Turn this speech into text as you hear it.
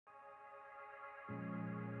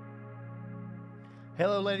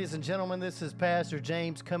Hello, ladies and gentlemen. This is Pastor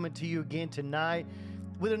James coming to you again tonight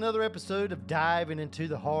with another episode of Diving into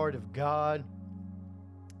the Heart of God.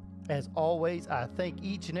 As always, I thank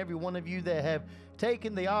each and every one of you that have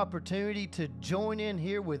taken the opportunity to join in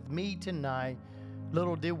here with me tonight.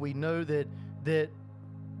 Little did we know that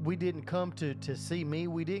we didn't come to see me.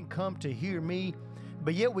 We didn't come to hear me,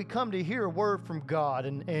 but yet we come to hear a word from God.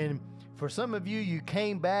 And for some of you, you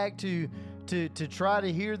came back to try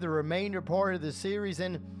to hear the remainder part of the series,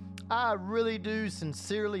 and I really do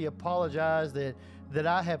sincerely apologize that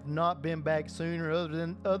I have not been back sooner,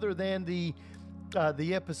 other than the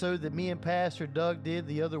episode that me and Pastor Doug did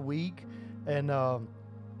the other week, and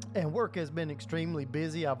work has been extremely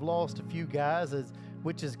busy. I've lost a few guys,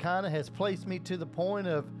 which is kind of has placed me to the point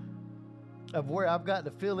of where I've got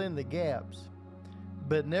to fill in the gaps.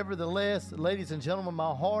 But nevertheless, ladies and gentlemen,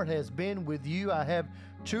 my heart has been with you. I have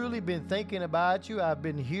truly been thinking about you. I've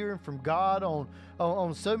been hearing from God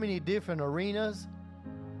on so many different arenas,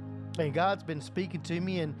 and God's been speaking to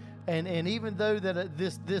me. And even though that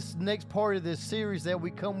this next part of this series that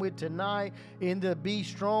we come with tonight in the Be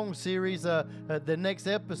Strong series, the next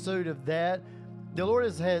episode of that, the Lord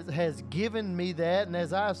has given me that, and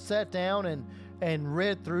as I sat down and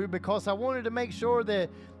read through, because I wanted to make sure that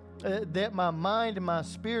my mind and my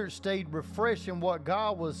spirit stayed refreshed in what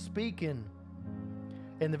God was speaking.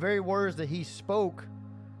 And the very words that He spoke,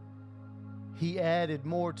 He added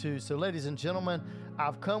more to. So, ladies and gentlemen,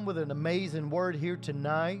 I've come with an amazing word here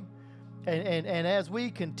tonight. And as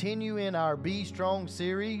we continue in our Be Strong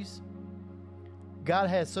series,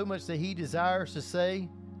 God has so much that He desires to say,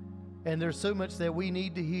 and there's so much that we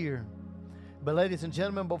need to hear. But, ladies and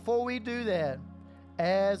gentlemen, before we do that,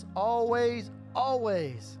 as always,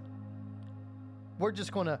 we're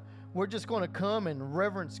just gonna come and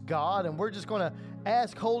reverence God, and we're just gonna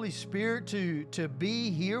ask Holy Spirit to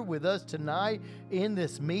be here with us tonight in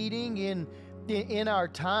this meeting, in our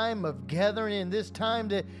time of gathering, in this time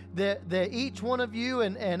that each one of you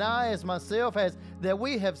and I as myself that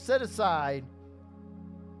we have set aside,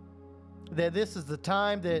 that this is the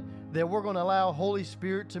time that we're going to allow Holy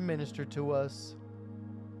Spirit to minister to us.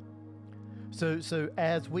 So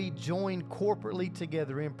as we join corporately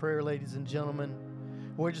together in prayer, ladies and gentlemen,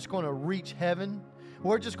 we're just going to reach heaven.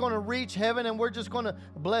 We're just going to reach heaven, and we're just going to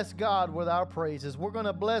bless God with our praises. We're going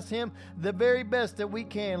to bless Him the very best that we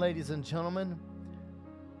can, ladies and gentlemen.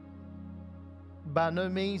 By no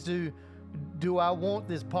means do I want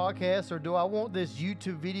this podcast or do I want this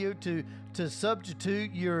YouTube video to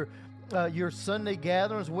substitute your Sunday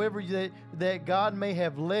gatherings, wherever that God may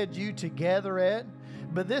have led you to gather at.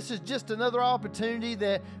 But this is just another opportunity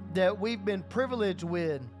that we've been privileged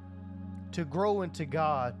with to grow into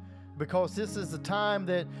God, because this is the time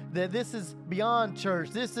that this is beyond church.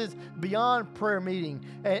 This is beyond prayer meeting.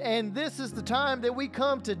 And this is the time that we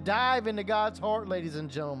come to dive into God's heart, ladies and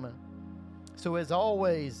gentlemen. So as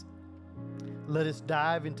always, let us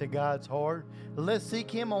dive into God's heart. Let's seek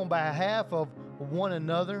Him on behalf of one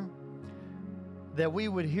another, that we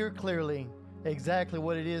would hear clearly exactly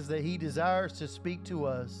what it is that He desires to speak to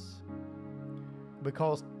us,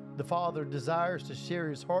 because the Father desires to share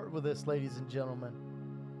His heart with us, ladies and gentlemen.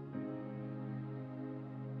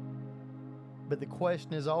 But the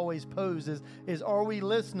question is always posed is are we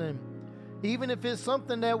listening? Even if it's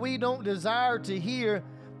something that we don't desire to hear,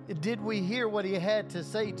 did we hear what He had to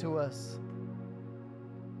say to us?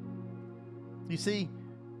 You see,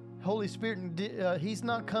 Holy Spirit, He's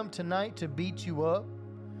not come tonight to beat you up.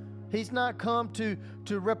 He's not come to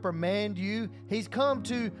reprimand you. He's come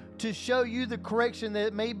to show you the correction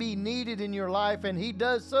that may be needed in your life, and He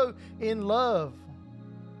does so in love.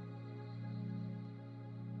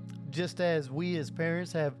 Just as we as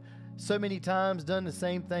parents have so many times done the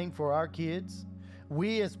same thing for our kids,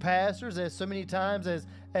 we as pastors, as so many times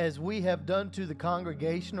as we have done to the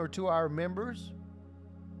congregation or to our members,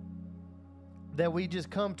 that we just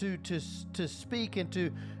come to speak and to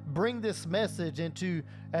bring this message and to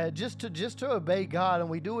just to obey God, and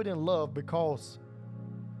we do it in love, because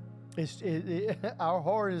our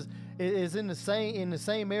heart is in the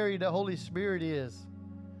same area that Holy Spirit is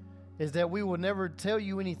that we will never tell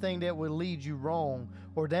you anything that will lead you wrong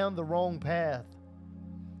or down the wrong path.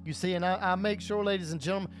 You see, and I make sure, ladies and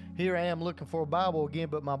gentlemen, here I am looking for a Bible again,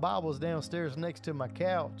 but my Bible is downstairs next to my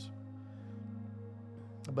couch.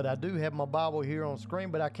 But I do have my Bible here on screen,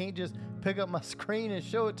 but I can't just pick up my screen and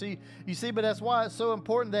show it to you. You see, but that's why it's so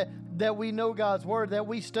important that we know God's Word, that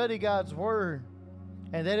we study God's Word,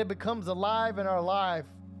 and that it becomes alive in our life,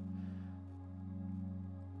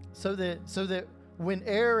 so that when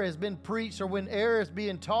error has been preached or when error is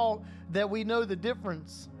being taught, that we know the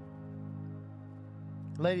difference.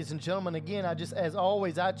 Ladies and gentlemen, again, as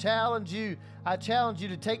always, I challenge you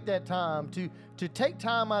to take that time, to take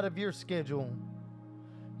time out of your schedule.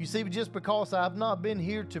 You see, just because I've not been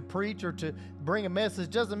here to preach or to bring a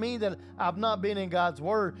message doesn't mean that I've not been in God's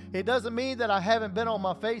Word. It doesn't mean that I haven't been on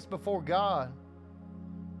my face before God.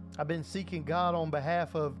 I've been seeking God on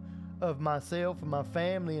behalf of myself and my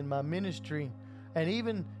family and my ministry. And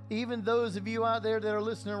even those of you out there that are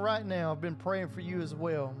listening right now, I've been praying for you as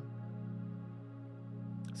well.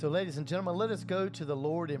 So, ladies and gentlemen, let us go to the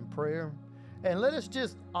Lord in prayer. And let us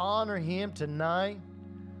just honor Him tonight.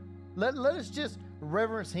 Let us just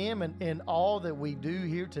reverence Him in all that we do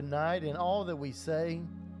here tonight, in all that we say.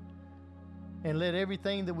 And let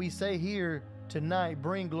everything that we say here tonight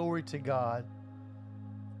bring glory to God.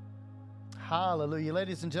 Hallelujah.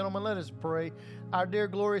 Ladies and gentlemen, let us pray. Our dear,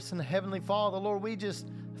 glorious, and heavenly Father, Lord, we just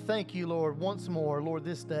thank you, Lord, once more, Lord,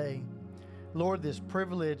 this day. Lord, this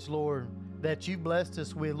privilege, Lord, that you blessed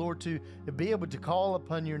us with, Lord, to be able to call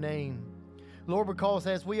upon your name. Lord, because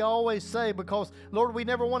as we always say, because, Lord, we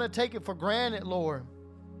never want to take it for granted, Lord.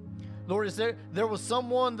 Lord, there was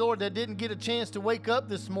someone, Lord, that didn't get a chance to wake up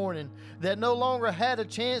this morning, that no longer had a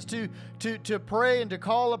chance to pray and to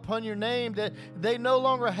call upon your name, that they no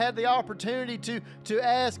longer had the opportunity to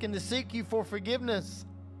ask and to seek you for forgiveness.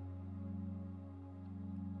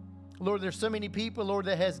 Lord, there's so many people, Lord,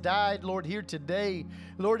 that has died, Lord, here today.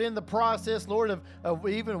 Lord, in the process, Lord, of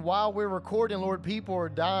even while we're recording, Lord, people are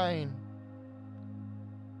dying.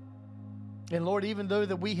 And Lord, even though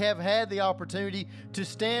that we have had the opportunity to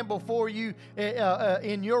stand before you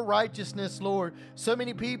in your righteousness, Lord, so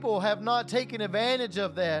many people have not taken advantage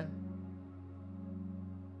of that.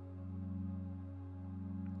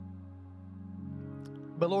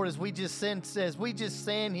 But Lord, as we just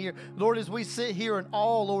stand here, Lord, as we sit here in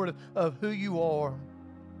awe, Lord, of who you are.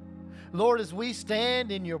 Lord, as we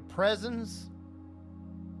stand in your presence,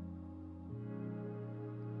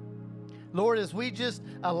 Lord, as we just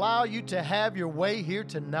allow you to have your way here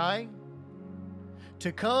tonight,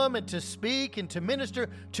 to come and to speak and to minister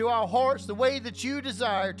to our hearts the way that you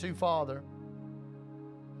desire to, Father.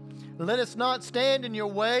 Let us not stand in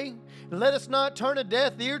your way. Let us not turn a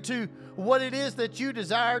deaf ear to what it is that you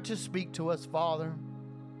desire to speak to us, Father.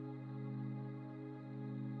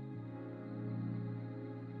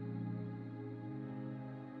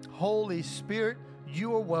 Holy Spirit,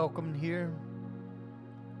 you are welcome here.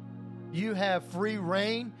 You have free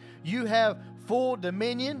reign. You have full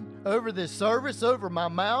dominion over this service, over my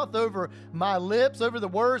mouth, over my lips, over the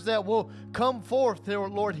words that will come forth,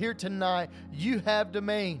 Lord, here tonight. You have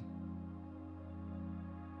domain.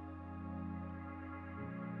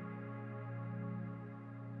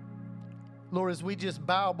 Lord, as we just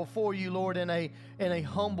bow before you, Lord, in a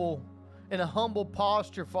humble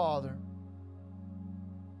posture, Father.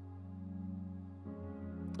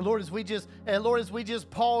 Lord, as we just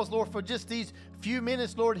pause, Lord, for just these few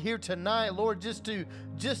minutes, Lord, here tonight, Lord, just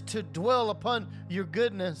to dwell upon your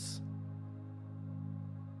goodness,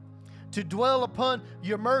 to dwell upon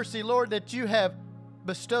your mercy, Lord, that you have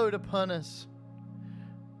bestowed upon us.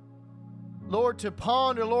 Lord, to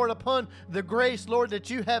ponder, Lord, upon the grace, Lord, that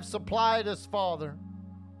you have supplied us, Father.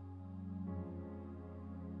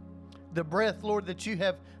 The breath, Lord, that you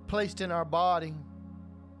have placed in our body.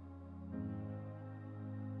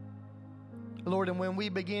 Lord, and when we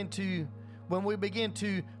begin to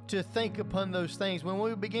think upon those things, when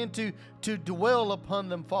we begin to dwell upon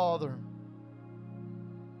them, Father,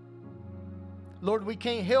 Lord, we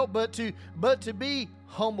can't help but to be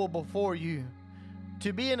humble before you,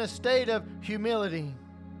 to be in a state of humility.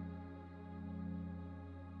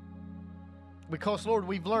 Because, Lord,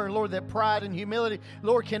 we've learned, Lord, that pride and humility,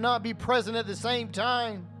 Lord, cannot be present at the same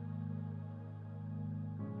time.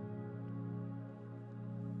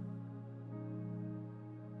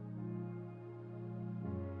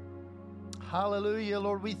 Hallelujah,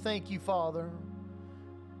 Lord, we thank you, Father.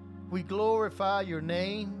 We glorify your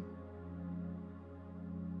name.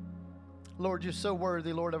 Lord, you're so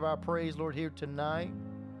worthy, Lord, of our praise, Lord, here tonight.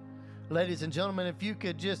 Ladies and gentlemen, if you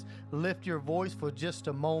could just lift your voice for just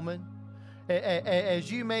a moment.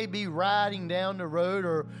 As you may be riding down the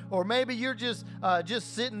road, or maybe you're just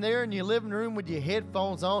sitting there in your living room with your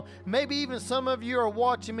headphones on. Maybe even some of you are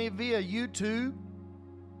watching me via YouTube.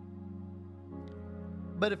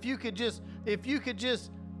 But if you could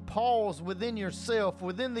just pause within yourself,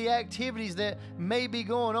 within the activities that may be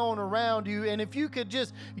going on around you, and if you could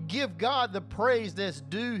just give God the praise that's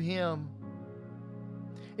due Him.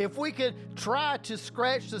 If we could try to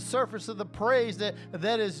scratch the surface of the praise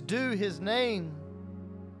that is due His name.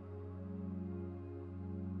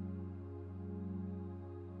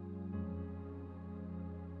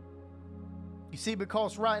 You see,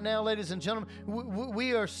 because right now, ladies and gentlemen,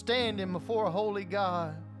 we are standing before a holy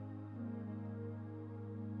God.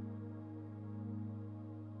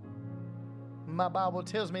 My Bible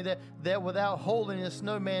tells me that without holiness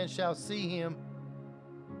no man shall see him.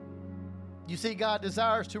 You see, God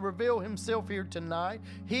desires to reveal himself here tonight.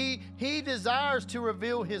 He desires to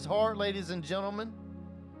reveal his heart, ladies and gentlemen.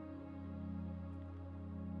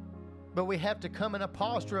 But we have to come in a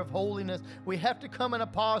posture of holiness. We have to come in a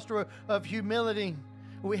posture of humility.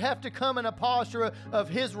 We have to come in a posture of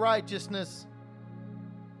his righteousness.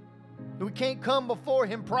 We can't come before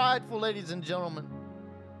him prideful, ladies and gentlemen.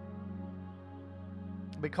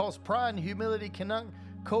 Because pride and humility cannot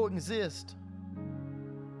coexist.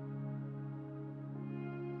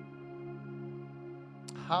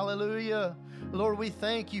 Hallelujah. Lord, we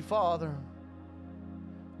thank you, Father.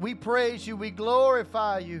 We praise you. We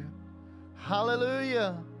glorify you.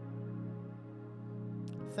 Hallelujah.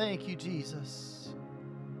 Thank you, Jesus.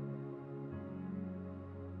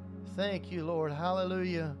 Thank you, Lord.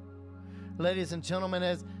 Hallelujah. Ladies and gentlemen,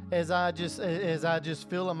 as I just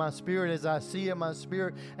feel in my spirit, as I see in my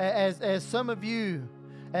spirit, as some of you,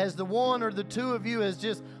 as the one or the two of you is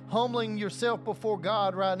just humbling yourself before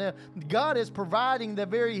God right now, God is providing the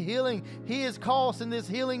very healing. He is causing this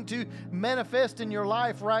healing to manifest in your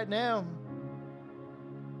life right now.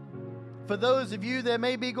 For those of you that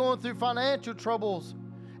may be going through financial troubles,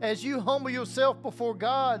 as you humble yourself before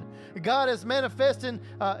God, God is manifesting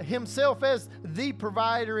himself as the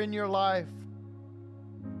provider in your life.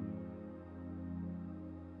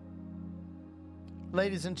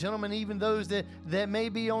 Ladies and gentlemen, even those that may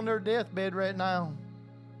be on their deathbed right now.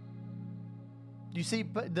 You see,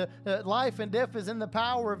 the life and death is in the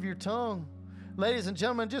power of your tongue. Ladies and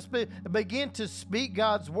gentlemen, just begin to speak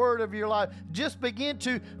God's word over your life. Just begin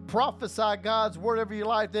to prophesy God's word over your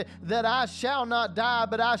life, that I shall not die,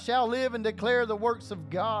 but I shall live and declare the works of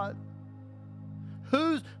God.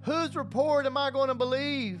 Whose report am I going to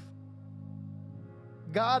believe?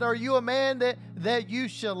 God, are you a man that you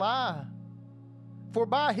shall lie? For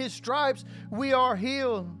by his stripes we are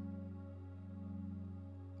healed.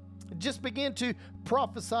 Just begin to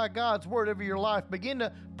prophesy God's word over your life. Begin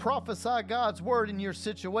to prophesy God's word in your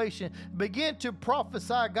situation. Begin to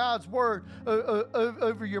prophesy God's word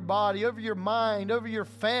over your body, over your mind, over your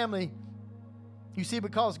family. You see,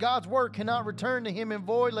 because God's word cannot return to him in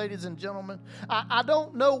void, ladies and gentlemen. I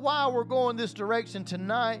don't know why we're going this direction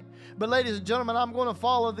tonight, but ladies and gentlemen, I'm going to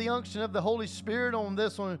follow the unction of the Holy Spirit on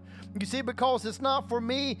this one. You see, because it's not for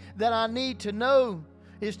me that I need to know.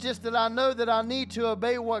 It's just that I know that I need to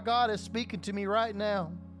obey what God is speaking to me right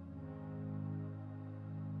now.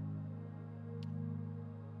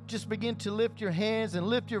 Just begin to lift your hands and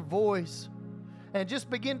lift your voice. And just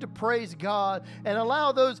begin to praise God and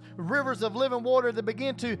allow those rivers of living water to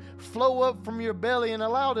begin to flow up from your belly, and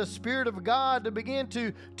allow the Spirit of God to begin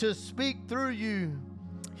to speak through you.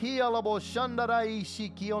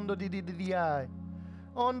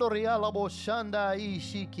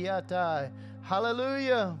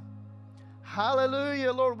 Hallelujah.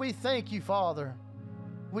 Hallelujah. Lord, we thank you, Father.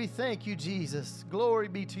 We thank you, Jesus. Glory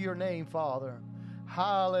be to your name, Father.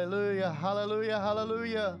 Hallelujah. Hallelujah.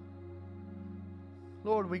 Hallelujah.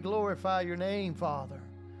 Lord, we glorify your name, Father.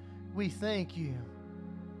 We thank you.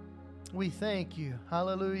 We thank you.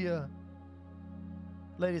 Hallelujah.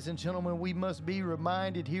 Ladies and gentlemen, we must be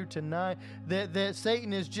reminded here tonight that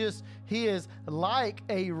Satan he is like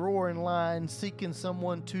a roaring lion seeking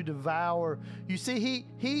someone to devour. You see,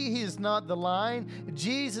 he is not the lion.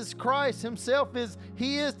 Jesus Christ himself is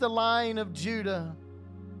the Lion of Judah.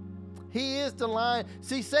 He is the lion.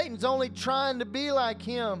 See, Satan's only trying to be like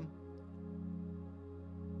him.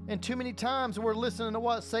 And too many times we're listening to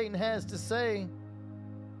what Satan has to say.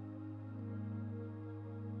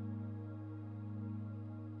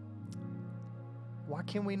 Why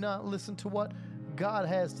can we not listen to what God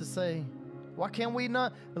has to say? Why can we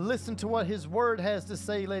not listen to what his word has to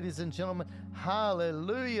say, ladies and gentlemen?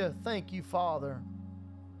 Hallelujah. Thank you, Father.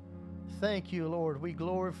 Thank you, Lord. We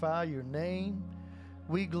glorify your name.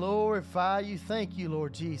 We glorify you. Thank you,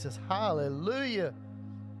 Lord Jesus. Hallelujah.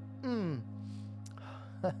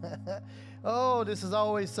 Oh, this is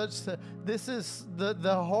always this is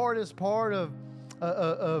the hardest part of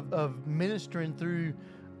ministering through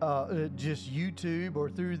just YouTube or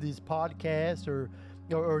through these podcasts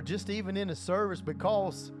or just even in a service,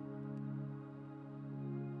 because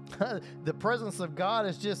the presence of God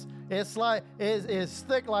is it's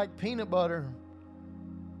thick like peanut butter.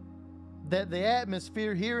 That the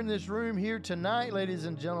atmosphere here in this room here tonight, ladies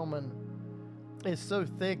and gentlemen, is so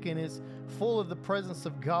thick and it's full of the presence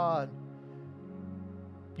of God.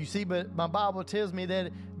 You see, but my Bible tells me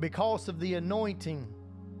that because of the anointing,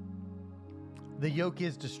 the yoke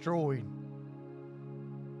is destroyed.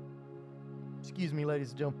 Excuse me, ladies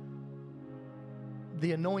and gentlemen.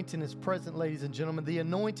 The anointing is present, ladies and gentlemen. The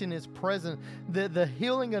anointing is present. The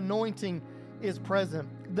healing anointing is present.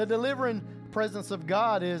 The delivering presence of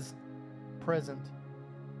God is present.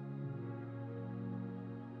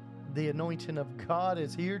 The anointing of God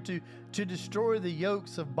is here to destroy the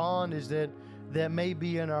yokes of bondage that may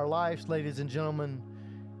be in our lives, ladies and gentlemen,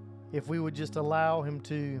 if we would just allow Him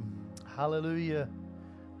to. Hallelujah.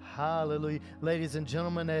 Hallelujah. Ladies and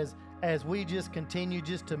gentlemen, as we just continue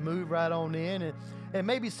just to move right on in, and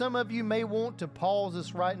maybe some of you may want to pause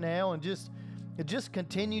this right now and just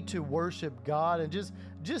continue to worship God and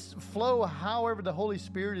just flow however the Holy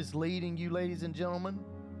Spirit is leading you, ladies and gentlemen.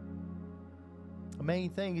 The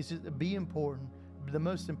main thing is just be important. The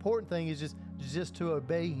most important thing is just to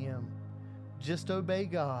obey Him. Just obey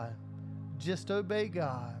God. Just obey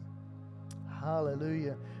God.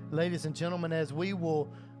 Hallelujah. Ladies and gentlemen, as we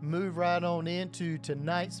will move right on into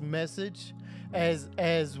tonight's message,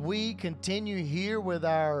 as we continue here with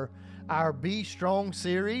our Be Strong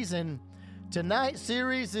series, and tonight's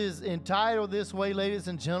series is entitled this way, ladies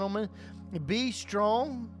and gentlemen, Be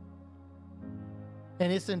Strong,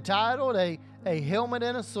 and it's entitled A Helmet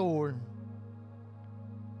and a Sword.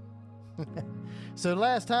 So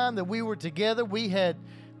last time that we were together, we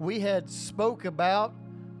had spoke about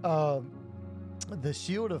the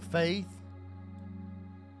shield of faith,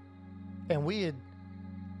 and we had,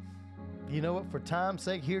 you know what, for time's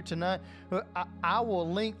sake here tonight, I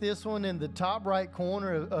will link this one in the top right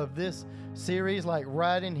corner of this series, like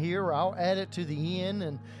right in here, or I'll add it to the end.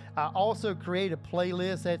 And I also create a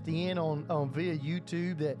playlist at the end on via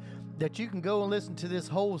YouTube that you can go and listen to this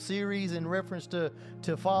whole series in reference to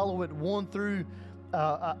follow it 1 through.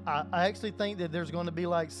 I actually think that there's going to be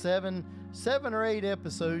like seven or 8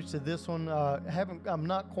 episodes to this one. I'm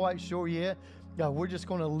not quite sure yet. We're just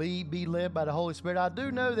going to be led by the Holy Spirit. I do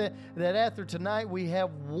know that after tonight we have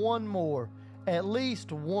one more, at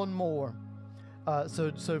least one more.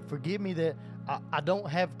 So forgive me that I don't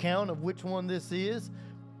have count of which one this is,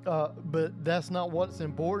 but that's not what's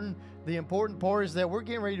important. The important part is that we're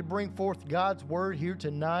getting ready to bring forth God's Word here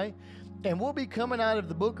tonight. And we'll be coming out of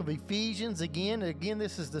the book of Ephesians again. Again,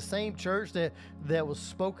 this is the same church that was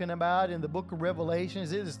spoken about in the book of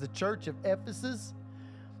Revelations. It is the church of Ephesus.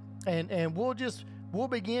 And we'll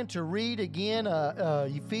begin to read again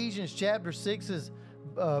Ephesians chapter 6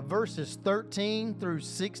 verses 13 through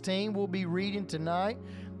 16. We'll be reading tonight.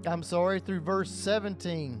 Through verse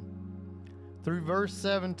 17. Through verse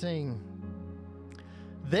 17.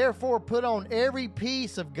 Therefore, put on every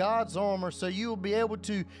piece of God's armor so you will be able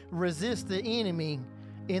to resist the enemy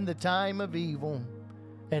in the time of evil.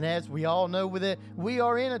 And as we all know with it, we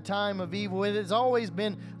are in a time of evil. It has always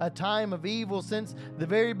been a time of evil since the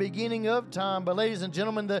very beginning of time. But ladies and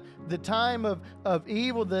gentlemen, the time of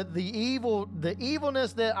evil, the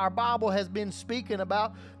evilness that our Bible has been speaking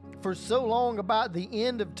about for so long about the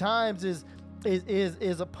end of times is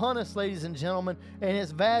upon us, ladies and gentlemen, and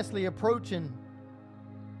it's vastly approaching.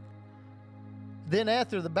 Then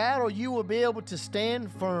after the battle, you will be able to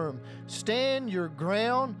stand firm. Stand your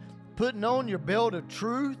ground, putting on your belt of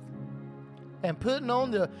truth and putting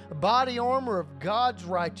on the body armor of God's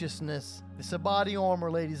righteousness. It's a body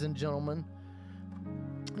armor, ladies and gentlemen.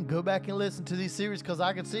 Go back and listen to these series, because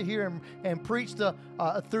I could sit here and preach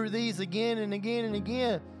through these again and again and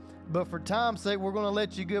again. But for time's sake, we're going to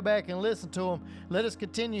let you go back and listen to them. Let us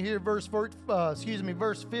continue here, verse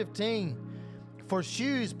 15. For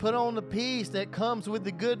shoes, put on the peace that comes with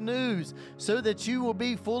the good news, so that you will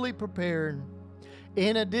be fully prepared.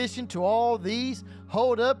 In addition to all these,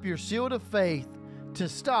 hold up your shield of faith to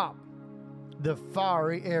stop the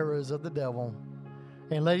fiery arrows of the devil.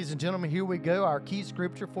 And ladies and gentlemen, here we go, our key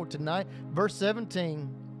scripture for tonight, verse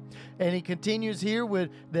 17. And he continues here with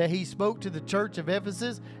that he spoke to the church of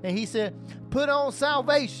Ephesus, and he said, put on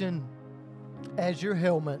salvation as your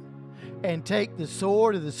helmet, and take the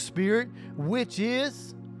sword of the Spirit, which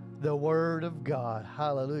is the Word of God.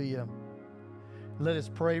 Hallelujah. Let us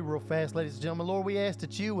pray real fast, ladies and gentlemen. Lord, we ask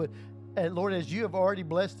that you would, Lord, as you have already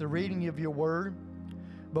blessed the reading of your Word,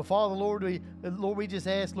 but Father, Lord, we just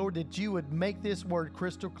ask, Lord, that you would make this Word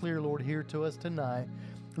crystal clear, Lord, here to us tonight.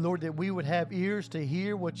 Lord, that we would have ears to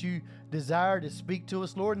hear what you desire to speak to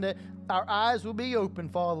us, Lord, and that our eyes will be open,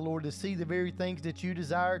 Father, Lord, to see the very things that you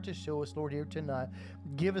desire to show us, Lord, here tonight.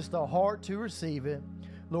 Give us the heart to receive it,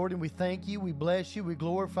 Lord, and we thank you, we bless you, we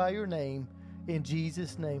glorify your name. in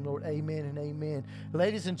Jesus' name, Lord. Amen and amen.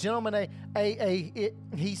 Ladies and gentlemen,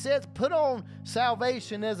 he says, put on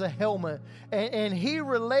salvation as a helmet. And he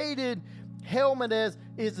related helmet as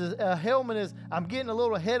a helmet as, I'm getting a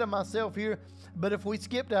little ahead of myself here, but if we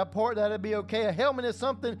skip that part, that'd be okay. A helmet is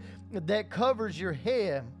something that covers your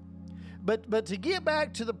head. But to get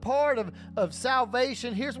back to the part of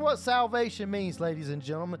salvation, here's what salvation means, ladies and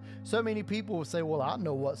gentlemen. So many people will say, well, I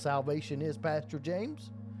know what salvation is, Pastor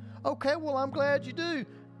James. Okay, well, I'm glad you do.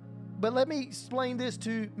 But let me explain this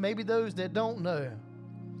to maybe those that don't know.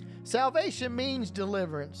 Salvation means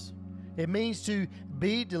deliverance. It means to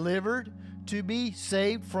be delivered, to be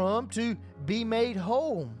saved from, to be made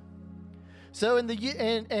whole. So in the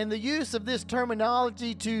use of this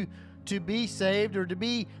terminology to be saved or to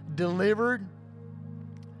be delivered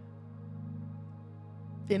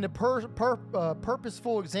in the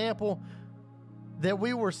purposeful example that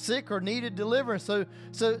we were sick or needed deliverance. So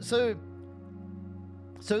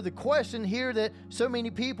the question here that so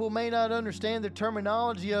many people may not understand the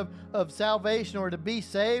terminology of salvation or to be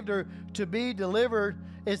saved or to be delivered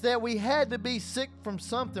is that we had to be sick from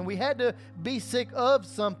something. We had to be sick of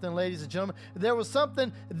something, ladies and gentlemen. There was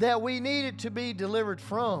something that we needed to be delivered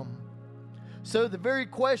from. So the very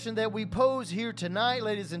question that we pose here tonight,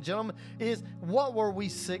 ladies and gentlemen, is what were we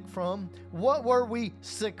sick from? What were we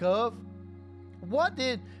sick of? What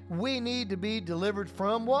did we need to be delivered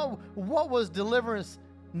from? What was deliverance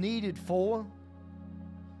needed for?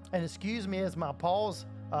 And excuse me as my pause,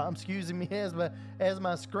 excuse me as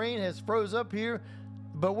my screen has froze up here,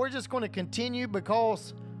 but we're just going to continue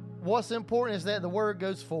because what's important is that the word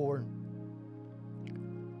goes forward.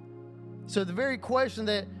 So the very question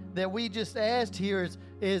that we just asked here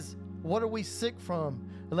is what are we sick from?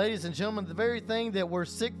 Ladies and gentlemen, the very thing that we're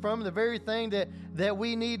sick from, the very thing that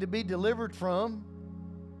we need to be delivered from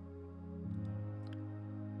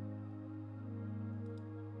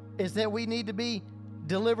is that we need to be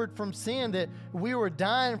delivered from sin, that we were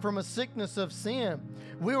dying from a sickness of sin.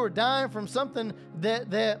 We were dying from something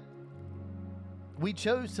that we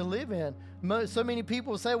chose to live in. So many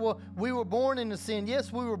people say, well, we were born into sin.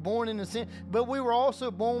 Yes, we were born into sin, but we were also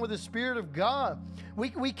born with the Spirit of God.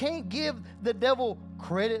 We can't give the devil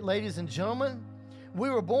credit, ladies and gentlemen. We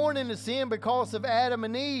were born into sin because of Adam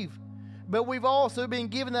and Eve, but we've also been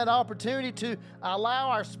given that opportunity to allow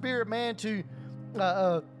our spirit man to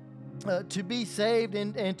be saved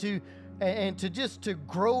and to just to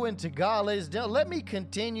grow into God, ladies and gentlemen. Let me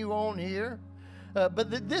continue on here.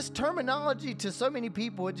 But this terminology to so many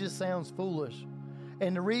people, it just sounds foolish.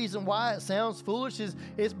 And the reason why it sounds foolish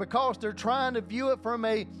is because they're trying to view it from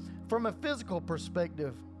a physical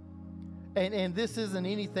perspective. And this isn't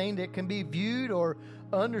anything that can be viewed or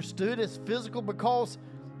understood as physical because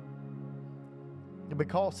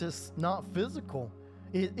it's not physical.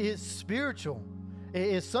 It's spiritual.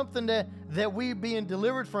 It's something that we're being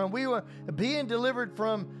delivered from. We were being delivered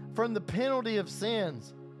from the penalty of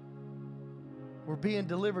sins. We're being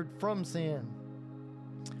delivered from sin.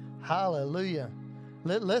 Hallelujah.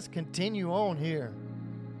 Let's continue on here.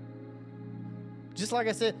 Just like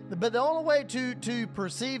I said, but the only way to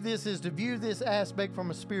perceive this is to view this aspect from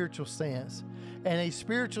a spiritual stance. And a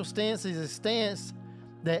spiritual stance is a stance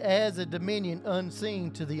that adds a dominion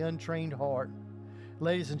unseen to the untrained heart.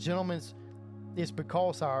 Ladies and gentlemen, it's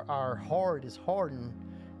because our heart is hardened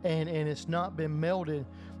and it's not been melted.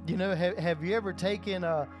 You know, have you ever taken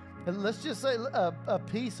let's just say a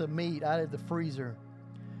piece of meat out of the freezer,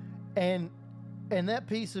 and that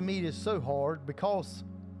piece of meat is so hard because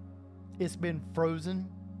it's been frozen,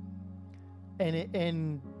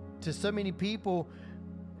 and to so many people,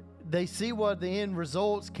 they see what the end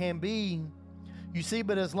results can be. You see,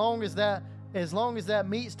 but as long as that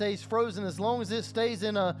meat stays frozen, as long as it stays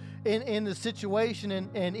in the situation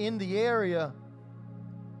and in the area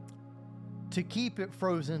to keep it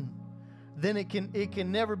frozen, then it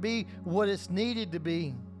can never be what it's needed to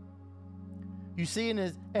be. You see, and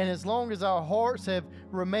as long as our hearts have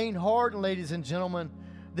remained hardened, ladies and gentlemen,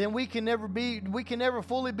 then we can never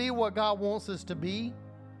fully be what God wants us to be.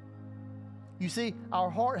 You see, our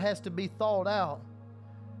heart has to be thawed out,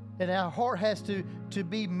 and our heart has to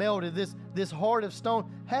be melted. This heart of stone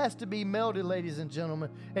has to be melted, ladies and gentlemen,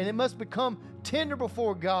 and it must become tender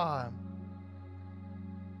before God.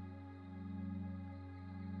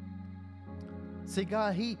 See,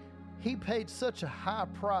 God, He paid such a high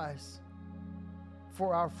price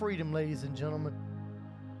for our freedom, ladies and gentlemen.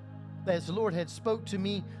 As the Lord had spoke to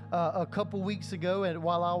me a couple weeks ago and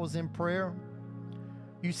while I was in prayer,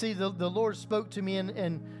 you see, the Lord spoke to me,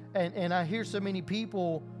 and I hear so many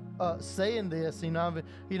people saying this,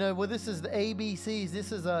 well, this is the ABCs.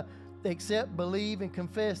 This is accept, believe, and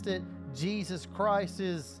confess that Jesus Christ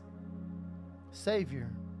is Savior.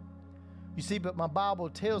 You see, but my Bible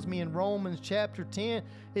tells me in Romans chapter 10,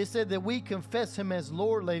 it said that we confess Him as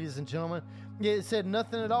Lord, ladies and gentlemen. It said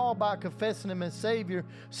nothing at all about confessing Him as Savior.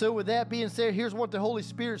 So with that being said, here's what the Holy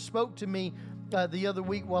Spirit spoke to me the other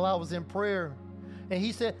week while I was in prayer. And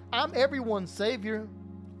He said, I'm everyone's Savior.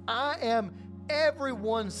 I am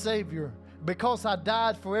everyone's Savior because I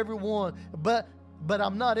died for everyone, but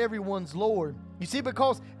I'm not everyone's Lord. You see,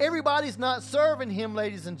 because everybody's not serving Him,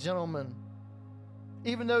 ladies and gentlemen.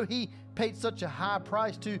 Even though He paid such a high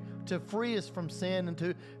price to free us from sin and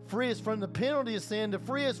to free us from the penalty of sin, to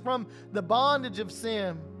free us from the bondage of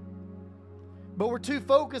sin. But we're too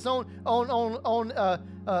focused on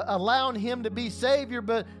allowing Him to be Savior,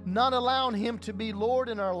 but not allowing Him to be Lord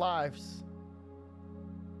in our lives.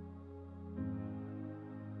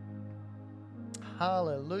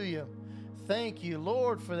 Hallelujah. Thank you,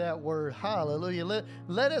 Lord, for that word. Hallelujah.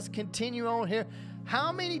 Let us continue on here.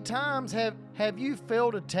 How many times have you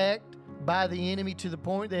felt attacked by the enemy to the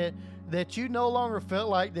point that you no longer felt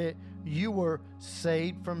like that you were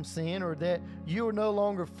saved from sin, or that you were no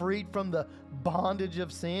longer freed from the bondage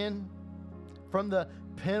of sin, from the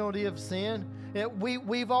penalty of sin?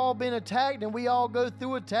 We've all been attacked, and we all go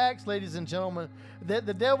through attacks, ladies and gentlemen. That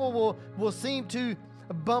the devil will seem to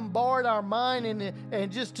bombard our mind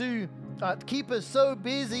and just to keep us so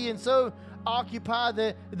busy and so occupied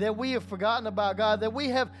that we have forgotten about God, that we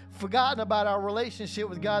have forgotten about our relationship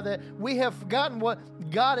with God, that we have forgotten what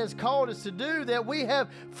God has called us to do, that we have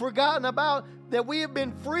forgotten about that we have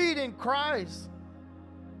been freed in Christ.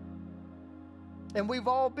 And we've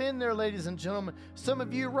all been there, ladies and gentlemen. Some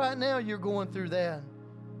of you right now, you're going through that.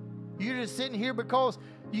 You're just sitting here because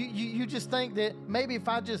you just think that maybe if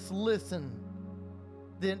I just listen,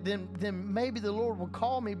 then maybe the Lord will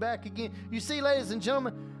call me back again. You see, ladies and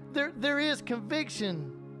gentlemen, there is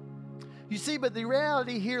conviction. You see, but the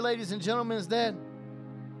reality here, ladies and gentlemen, is that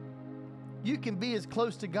you can be as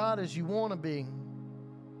close to God as you want to be.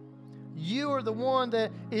 You are the one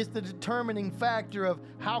that is the determining factor of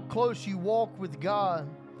how close you walk with God.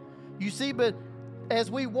 You see, but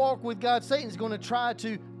as we walk with God, Satan's going to try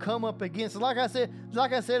to come up against us. Like I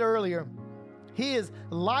said earlier, he is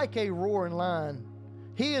like a roaring lion.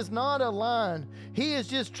 He is not a lion. He is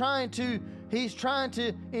just trying to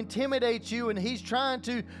intimidate you, and he's trying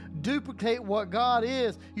to duplicate what God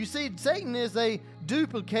is. You see, Satan is a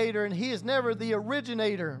duplicator, and he is never the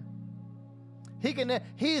originator. He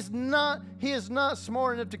is not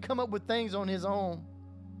smart enough to come up with things on his own.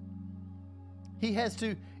 He has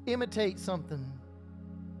to imitate something.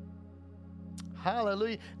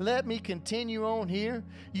 Hallelujah. Let me continue on here.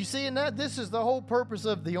 You see, in that, this is the whole purpose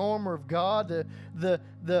of the armor of God.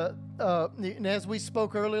 And as we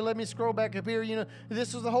spoke earlier, let me scroll back up here. You know,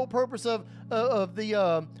 this is the whole purpose of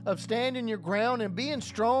standing your ground and being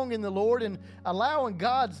strong in the Lord, and allowing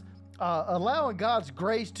God's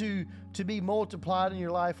grace to be multiplied in your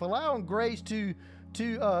life, allowing grace to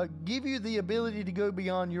give you the ability to go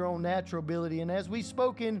beyond your own natural ability. And as we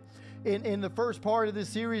spoke in the first part of this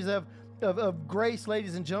series of grace,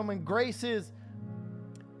 ladies and gentlemen, grace is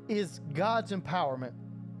God's empowerment.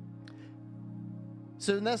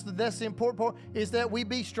 So that's the important part, is that we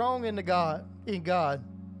be strong in God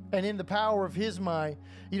and in the power of His might.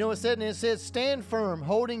 You know, it says, stand firm,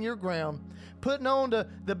 holding your ground, putting on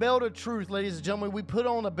the belt of truth, ladies and gentlemen. We put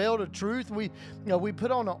on a belt of truth. We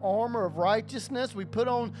put on the armor of righteousness. We put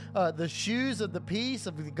on the shoes of the peace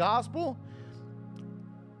of the gospel.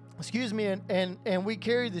 And we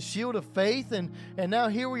carry the shield of faith, and now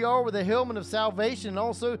here we are with the helmet of salvation and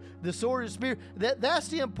also the sword of the Spirit. That's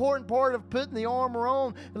the important part of putting the armor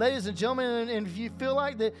on, ladies and gentlemen. And if you feel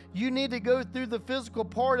like that you need to go through the physical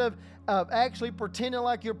part of actually pretending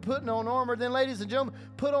like you're putting on armor, then ladies and gentlemen,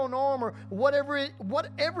 put on armor, whatever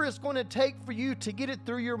it's going to take for you to get it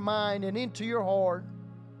through your mind and into your heart.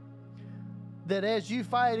 That as you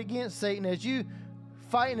fight against Satan, as you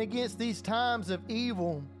fighting against these times of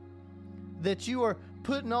evil, that you are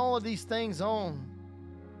putting all of these things on.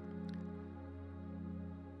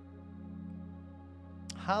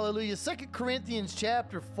 Hallelujah. 2 Corinthians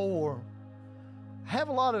chapter 4. I have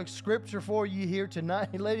a lot of scripture for you here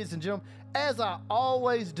tonight, ladies and gentlemen, as I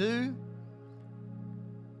always do.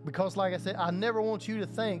 Because like I said, I never want you to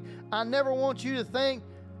think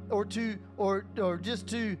or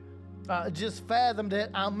just fathom that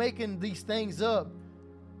I'm making these things up.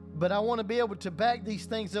 But I want to be able to back these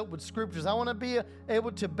things up with scriptures. I want to be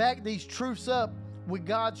able to back these truths up with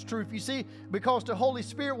God's truth. You see, because the Holy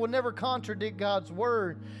Spirit will never contradict God's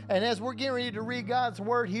word. And as we're getting ready to read God's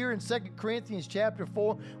word here in 2 Corinthians chapter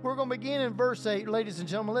 4, we're going to begin in verse 8. Ladies and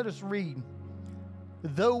gentlemen, let us read.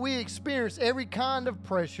 though we experience every kind of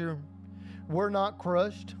pressure, we're not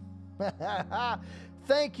crushed.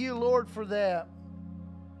 Thank you, Lord, for that.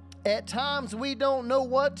 At times we don't know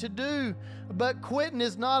what to do, but quitting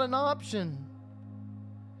is not an option.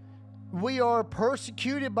 We are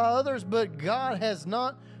persecuted by others, but God has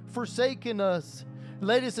not forsaken us.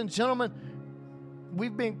 Ladies and gentlemen,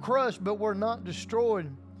 we've been crushed, but we're not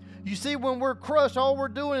destroyed. You see, when we're crushed, all we're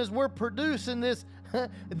doing is we're producing this,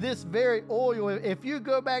 this very oil. If you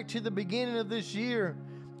go back to the beginning of this year,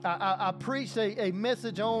 I preached a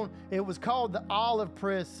message on, it was called the olive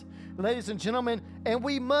press, ladies and gentlemen, and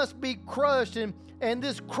we must be crushed, and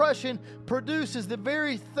this crushing produces the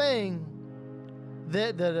very thing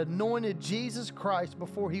that anointed Jesus Christ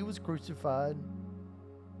before he was crucified.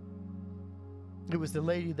 It was the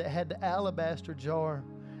lady that had the alabaster jar,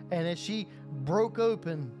 and as she broke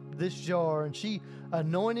open this jar and she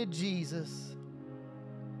anointed Jesus,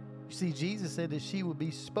 you see, Jesus said that she would be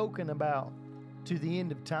spoken about to the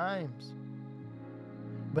end of times.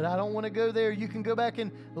 But I don't want to go there. You can go back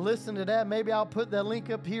and listen to that. Maybe I'll put that link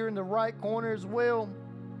up here in the right corner as well.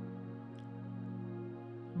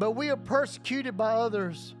 But we are persecuted by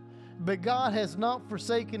others, but God has not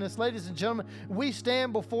forsaken us. Ladies and gentlemen, we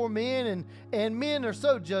stand before men, and men are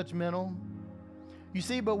so judgmental. You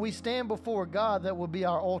see, but we stand before God that will be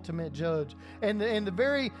our ultimate judge. And the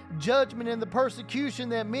very judgment and the persecution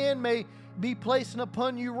that men may be placing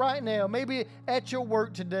upon you right now, maybe at your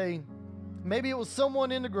work today, maybe it was someone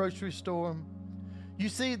in the grocery store. You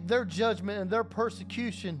see, their judgment and their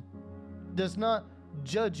persecution does not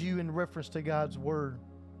judge you in reference to God's word.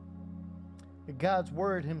 God's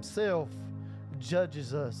word himself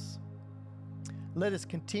judges us. Let us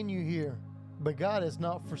continue here, but God has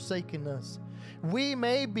not forsaken us. We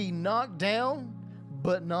may be knocked down,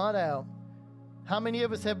 but not out. How many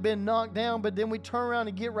of us have been knocked down, but then we turn around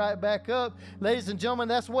and get right back up? Ladies and gentlemen,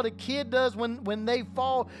 that's what a kid does when they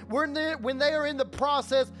fall. When they are in the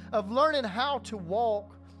process of learning how to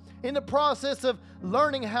walk, in the process of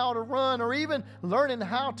learning how to run, or even learning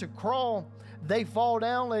how to crawl, they fall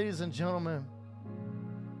down, ladies and gentlemen.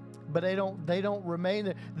 But they don't remain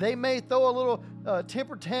there. They may throw a little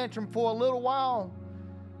temper tantrum for a little while,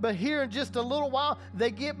 but here in just a little while, they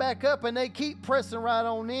get back up and they keep pressing right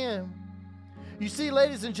on in. You see,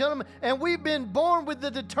 ladies and gentlemen, and we've been born with the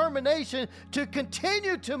determination to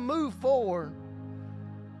continue to move forward.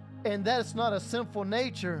 And that's not a sinful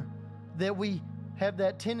nature that we have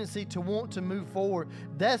that tendency to want to move forward.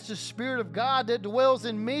 That's the Spirit of God that dwells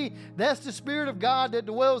in me. That's the Spirit of God that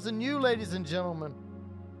dwells in you, ladies and gentlemen.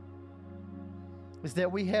 Is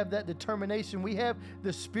that we have that determination. We have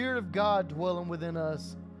the Spirit of God dwelling within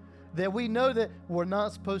us. That we know that we're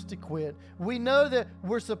not supposed to quit. We know that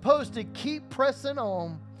we're supposed to keep pressing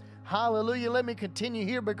on. Hallelujah. Let me continue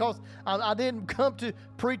here because I didn't come to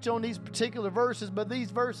preach on these particular verses, but these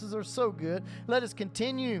verses are so good. Let us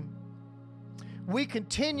continue. We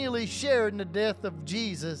continually share in the death of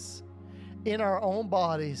Jesus in our own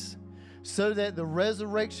bodies so that the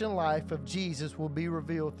resurrection life of Jesus will be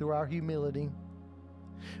revealed through our humility.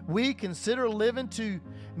 We consider living to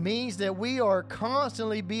means that we are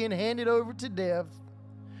constantly being handed over to death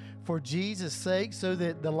for Jesus' sake, so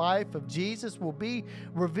that the life of Jesus will be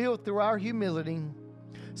revealed through our humility.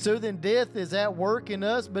 So then death is at work in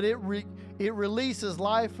us, but it releases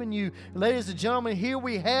life in you. Ladies and gentlemen, here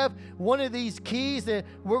we have one of these keys that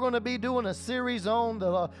we're going to be doing a series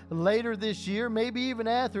on later this year, maybe even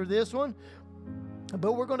after this one.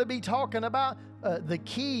 But we're going to be talking about the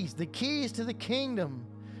keys to the kingdom.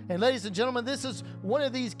 And ladies and gentlemen, this is one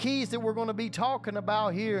of these keys that we're going to be talking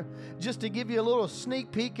about here, just to give you a little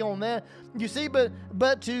sneak peek on that. You see,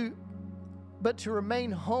 but to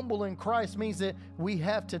remain humble in Christ means that we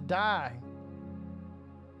have to die.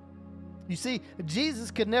 You see,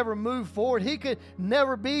 Jesus could never move forward. He could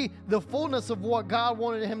never be the fullness of what God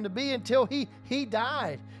wanted him to be until he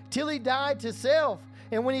died, till he died to self.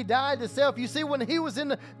 And when he died to self, you see, when he was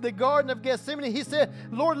in the Garden of Gethsemane, he said,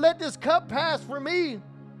 Lord, let this cup pass from me.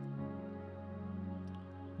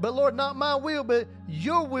 But Lord, not my will, but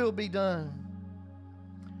your will be done.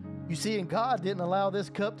 You see, and God didn't allow this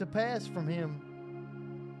cup to pass from him.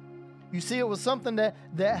 You see, it was something that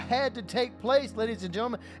had to take place, ladies and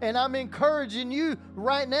gentlemen. And I'm encouraging you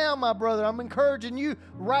right now, my brother. I'm encouraging you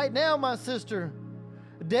right now, my sister,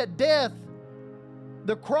 that death,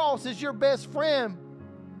 the cross, is your best friend.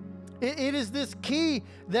 It is this key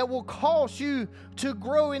that will cause you to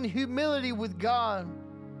grow in humility with God.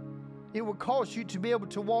 It will cause you to be able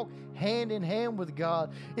to walk hand in hand with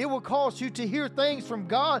God. It will cause you to hear things from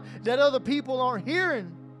God that other people aren't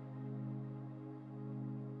hearing.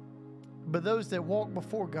 But those that walk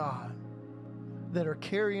before God, that are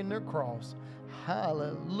carrying their cross.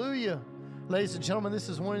 Hallelujah. Ladies and gentlemen, this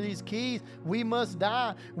is one of these keys. We must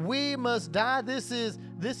die. We must die. This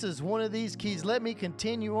is one of these keys. Let me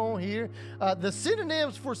continue on here. The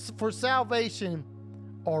synonyms for salvation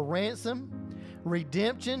are ransom,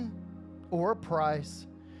 redemption, or a price.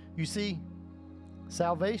 You see,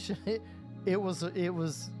 salvation, it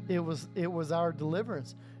was our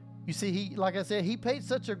deliverance. You see, like I said, he paid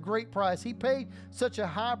such a great price. He paid such a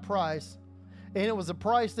high price, and it was a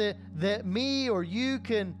price that me or you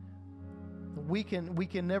can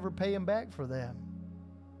never pay him back for that.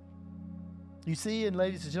 You see, and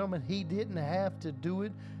ladies and gentlemen, he didn't have to do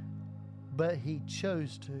it, but he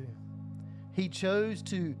chose to. He chose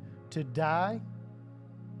to die.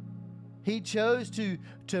 He chose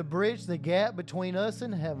to bridge the gap between us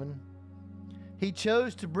and heaven. He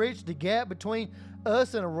chose to bridge the gap between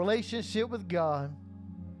us and a relationship with God.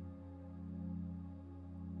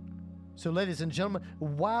 So, ladies and gentlemen,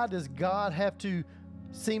 why does God have to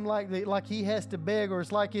seem like he has to beg, or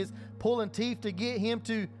it's like it's pulling teeth to get him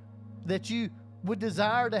to, that you would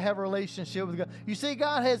desire to have a relationship with God? You see,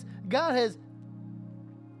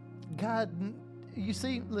 you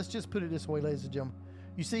see, let's just put it this way, ladies and gentlemen.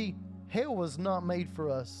 You see, hell was not made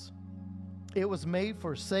for us. It was made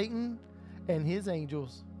for Satan and his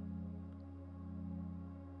angels.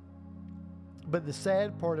 But the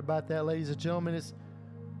sad part about that, ladies and gentlemen, is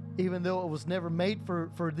even though it was never made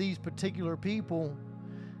for these particular people,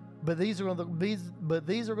 but these are going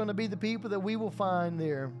to be the people that we will find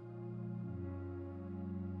there,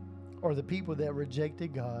 are the people that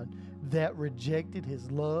rejected God, that rejected his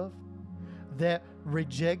love, that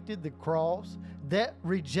rejected the cross, that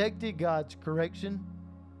rejected God's correction.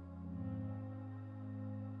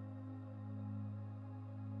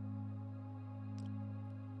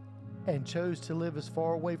 And chose to live as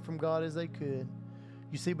far away from God as they could.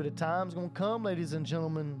 You see, but a time's going to come, ladies and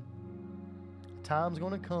gentlemen. A time's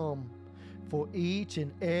going to come for each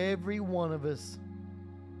and every one of us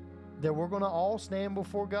that we're going to all stand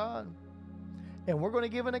before God. And we're going to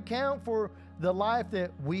give an account for the life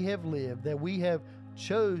that we have lived, that we have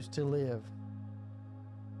chose to live.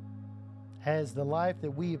 Has the life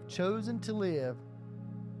that we have chosen to live,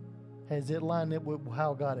 has it lined up with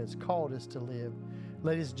how God has called us to live?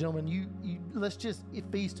 Ladies and gentlemen, you let's just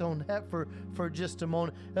feast on that for just a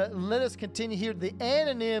moment. Let us continue here. The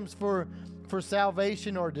antonyms for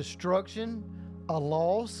salvation are destruction, a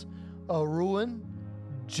loss, a ruin,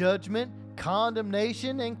 judgment,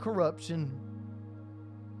 condemnation, and corruption.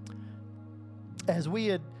 As we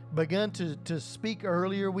had begun to speak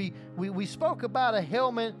earlier, we spoke about a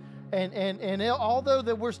helmet. And although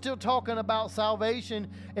that we're still talking about salvation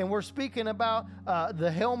and we're speaking about the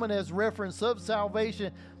helmet as reference of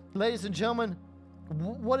salvation, ladies and gentlemen,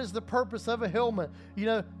 what is the purpose of a helmet? You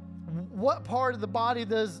know, what part of the body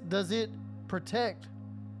does it protect?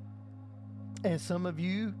 And some of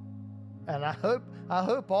you, and I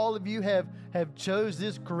hope all of you have chose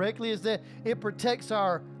this correctly, is that it protects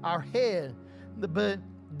our head. But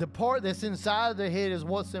the part that's inside of the head is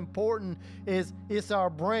what's important. It's our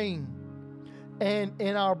brain,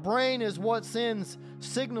 and our brain is what sends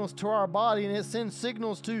signals to our body, and it sends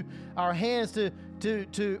signals to our hands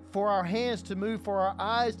for our hands to move, for our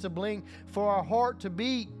eyes to blink, for our heart to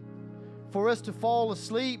beat, for us to fall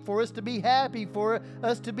asleep, for us to be happy, for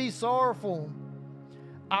us to be sorrowful.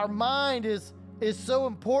 Our mind is so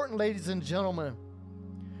important, ladies and gentlemen.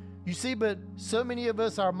 You see, but so many of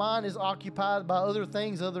us, our mind is occupied by other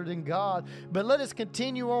things other than God. But let us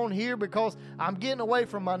continue on here, because I'm getting away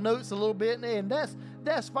from my notes a little bit, and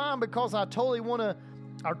that's fine, because I totally want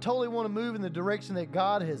to move in the direction that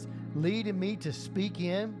God has leading me to speak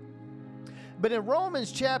in. But in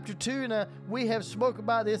Romans chapter 2, and we have spoke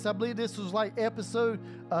about this. I believe this was like episode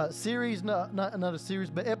series, not a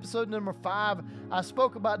series, but episode number 5. I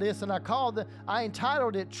spoke about this, and I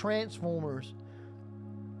entitled it Transformers.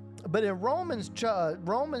 But in Romans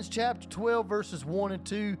chapter 12, verses 1 and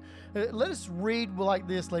 2, let us read like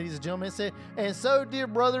this, ladies and gentlemen. It said, "And so, dear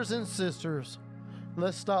brothers and sisters,"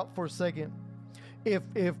 let's stop for a second.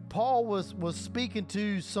 If Paul was speaking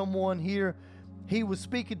to someone here, he was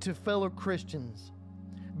speaking to fellow Christians,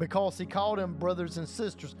 because he called them brothers and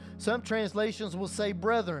sisters. Some translations will say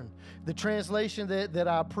brethren. The translation that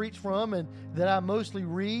I preach from and that I mostly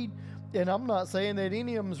read, and I'm not saying that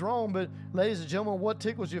any of them is wrong, but ladies and gentlemen, what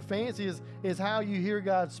tickles your fancy is how you hear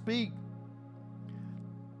God speak.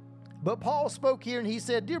 But Paul spoke here and he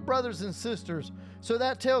said, "Dear brothers and sisters." So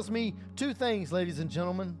that tells me two things, ladies and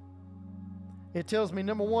gentlemen. It tells me,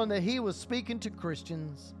 number one, that he was speaking to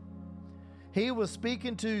Christians. He was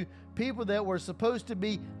speaking to people that were supposed to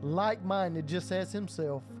be like-minded, just as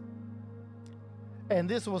himself. And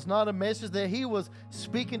this was not a message that he was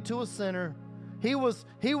speaking to a sinner. He was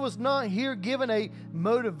not here giving a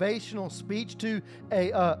motivational speech to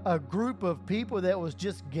a group of people that was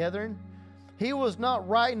just gathering. He was not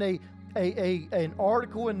writing an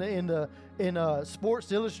article in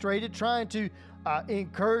Sports Illustrated trying to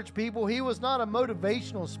encourage people. He was not a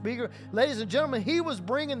motivational speaker. Ladies and gentlemen, he was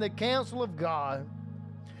bringing the counsel of God.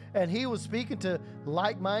 And he was speaking to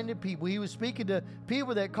like-minded people. He was speaking to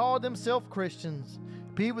people that called themselves Christians,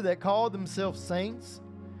 people that called themselves saints.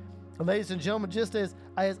 And ladies and gentlemen, just as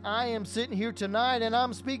I am sitting here tonight, and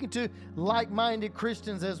I'm speaking to like-minded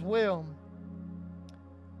Christians as well.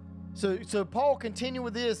 So Paul continued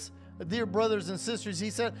with this, dear brothers and sisters. He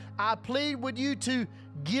said, I plead with you to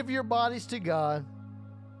give your bodies to God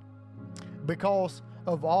because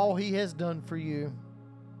of all he has done for you.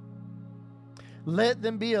 Let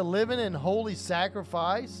them be a living and holy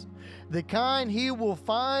sacrifice, the kind he will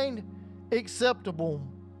find acceptable.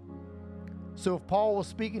 So if Paul was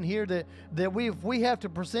speaking here that we have to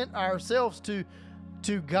present ourselves to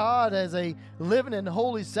God as a living and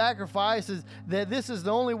holy sacrifice, that this is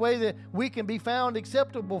the only way that we can be found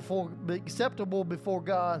acceptable before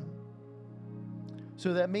God.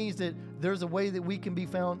 So that means that there's a way that we can be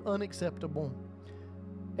found unacceptable.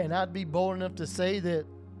 And I'd be bold enough to say that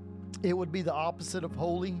it would be the opposite of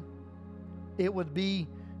holy. It would be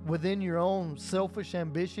within your own selfish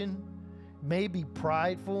ambition, maybe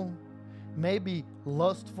prideful, maybe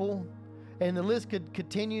lustful, and the list could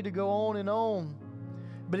continue to go on and on.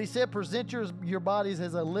 But he said, present your bodies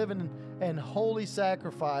as a living and holy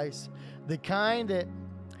sacrifice, the kind that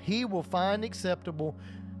he will find acceptable.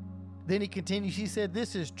 Then he continues, he said,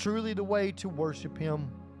 this is truly the way to worship him.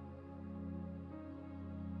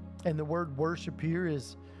 And the word worship here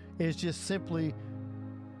is just simply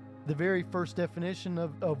the very first definition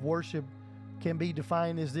of worship can be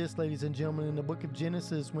defined as this, ladies and gentlemen. In the book of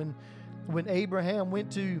Genesis, when Abraham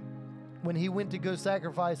went to go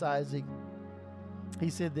sacrifice Isaac,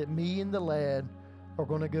 he said that me and the lad are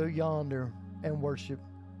going to go yonder and worship.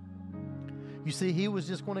 You see, he was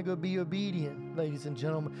just going to go be obedient, ladies and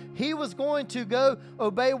gentlemen. He was going to go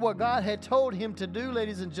obey what God had told him to do,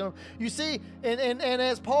 ladies and gentlemen. You see, and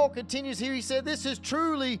as Paul continues here, he said, this is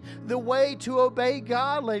truly the way to obey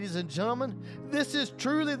God, ladies and gentlemen. This is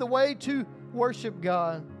truly the way to worship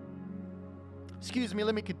God. Excuse me,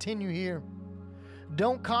 let me continue here.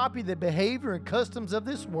 Don't copy the behavior and customs of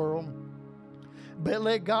this world, but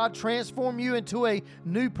let God transform you into a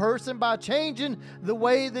new person by changing the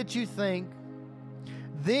way that you think.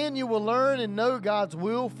 Then you will learn and know God's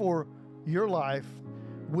will for your life,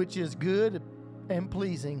 which is good and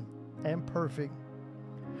pleasing and perfect.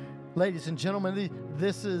 Ladies and gentlemen,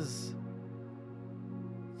 this is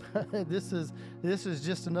this is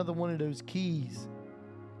just another one of those keys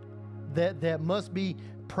that must be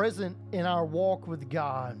present in our walk with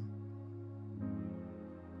God.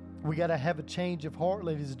 We got to have a change of heart,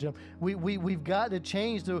 ladies and gentlemen. We've got to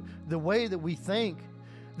change the way that we think.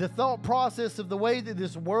 The thought process of the way that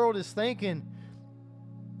this world is thinking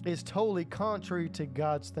is totally contrary to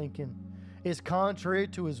God's thinking. It's contrary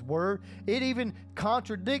to His Word. It even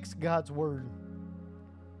contradicts God's Word.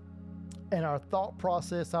 And our thought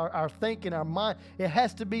process, our thinking, our mind, it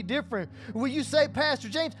has to be different. Will you say, Pastor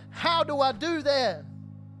James, how do I do that?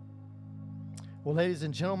 Well, ladies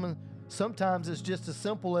and gentlemen, sometimes it's just as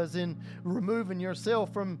simple as in removing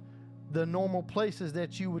yourself from the normal places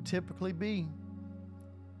that you would typically be.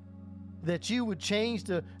 That you would change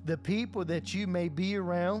the people that you may be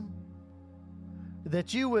around.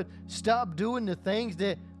 That you would stop doing the things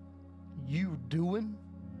that you doing,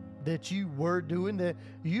 that you were doing, that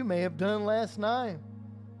you may have done last night.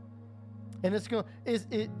 And it's going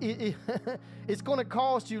to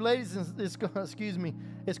cost you, ladies, and it's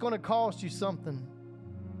going to cost you something.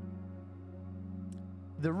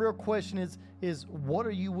 The real question is what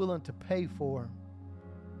are you willing to pay for?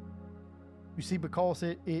 You see, because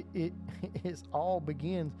it all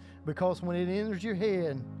begins, because when it enters your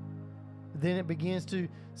head, then it begins to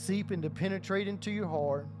seep and to penetrate into your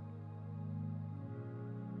heart.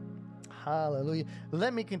 Hallelujah.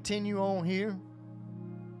 Let me continue on here.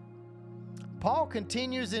 Paul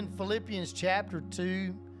continues in Philippians chapter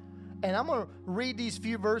 2, and I'm going to read these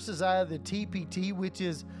few verses out of the TPT, which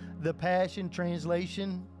is the Passion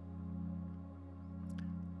Translation.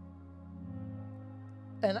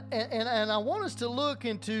 And I want us to look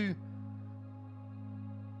into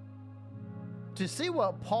to see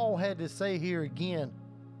what Paul had to say here again.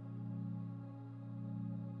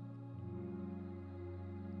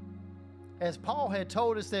 As Paul had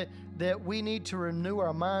told us that we need to renew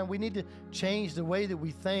our mind, we need to change the way that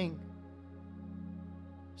we think.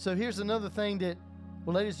 So here's another thing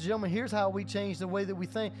Well, ladies and gentlemen, here's how we change the way that we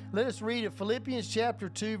think. Let us read it. Philippians chapter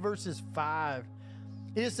 2, verses 5.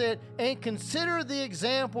 It said, "And consider the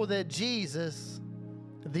example that Jesus,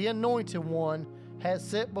 the Anointed One, has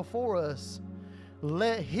set before us.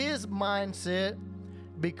 Let his mindset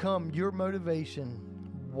become your motivation."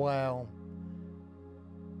 Wow.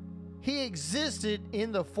 He existed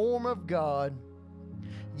in the form of God,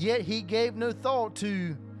 yet he gave no thought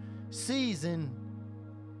to seizing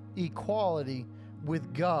equality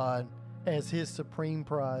with God as his supreme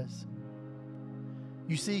prize.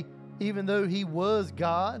 You see, even though he was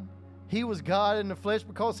God in the flesh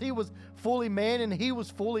because he was fully man and he was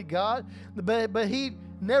fully God, but he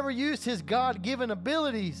never used his God-given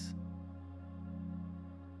abilities.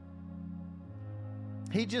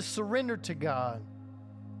 He just surrendered to God.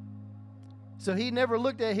 So he never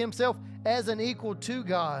looked at himself as an equal to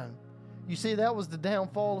God. You see, that was the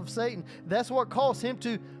downfall of Satan. That's what caused him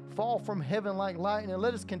to fall from heaven like lightning.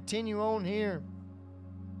 Let us continue on here.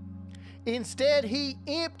 Instead, he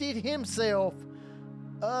emptied himself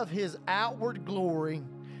of his outward glory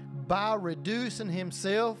by reducing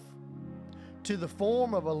himself to the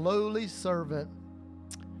form of a lowly servant.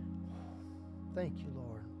 Thank you,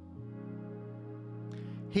 Lord.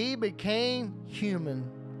 He became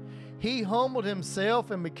human. He humbled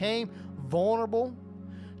himself and became vulnerable,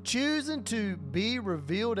 choosing to be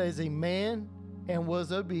revealed as a man, and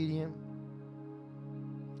was obedient.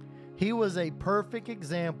 He was a perfect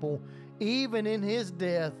example, even in his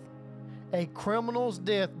death, a criminal's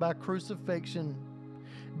death by crucifixion.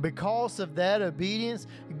 Because of that obedience,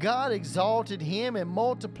 God exalted him and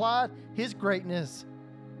multiplied his greatness.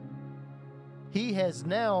 He has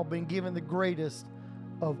now been given the greatest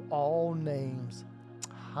of all names.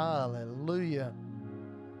 Hallelujah.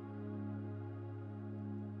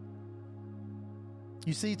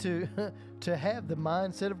 You see, to have the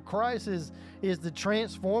mindset of Christ is the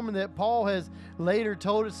transforming that Paul has later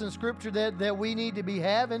told us in Scripture that we need to be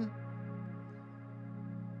having.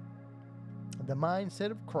 The mindset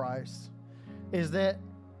of Christ is that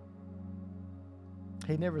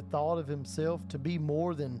he never thought of himself to be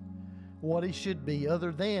more than what he should be,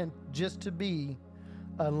 other than just to be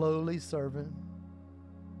a lowly servant,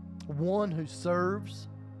 one who serves,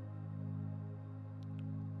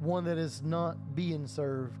 one that is not being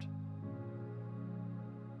served.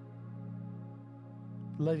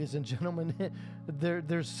 Ladies and gentlemen,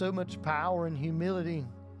 there's so much power in humility.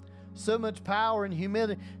 So much power in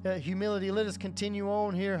humility. Let us continue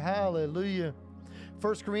on here. Hallelujah.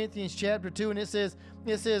 1 Corinthians chapter 2, and it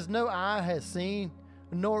says, "No eye has seen,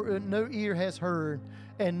 nor no ear has heard,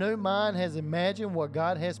 and no mind has imagined what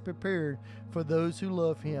God has prepared for those who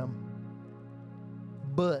love him."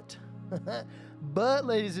 But,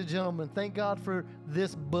 ladies and gentlemen, thank God for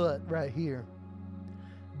this but right here.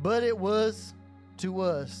 But it was to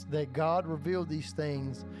us that God revealed these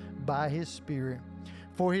things by his Spirit.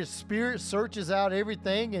 For his Spirit searches out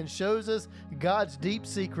everything and shows us God's deep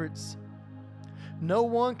secrets. No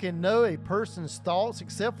one can know a person's thoughts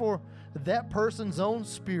except for that person's own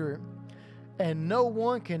spirit. And no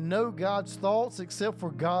one can know God's thoughts except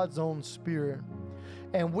for God's own Spirit.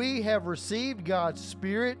 And we have received God's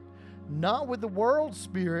Spirit, not with the world's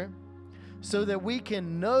spirit, so that we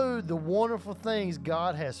can know the wonderful things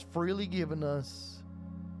God has freely given us.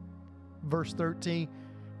 Verse 13,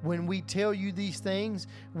 "When we tell you these things,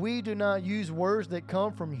 we do not use words that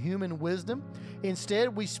come from human wisdom.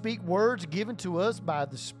 Instead, we speak words given to us by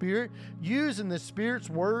the Spirit, using the Spirit's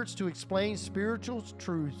words to explain spiritual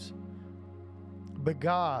truths. But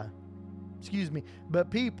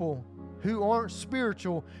people who aren't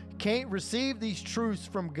spiritual can't receive these truths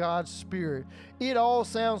from God's Spirit. It all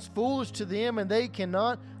sounds foolish to them and they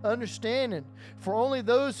cannot understand it. For only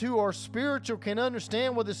those who are spiritual can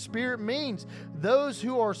understand what the Spirit means. Those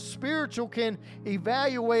who are spiritual can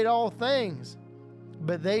evaluate all things,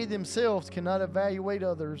 but they themselves cannot evaluate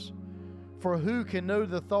others. For who can know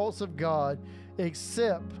the thoughts of God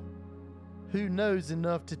except who knows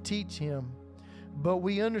enough to teach him? But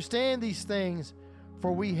we understand these things,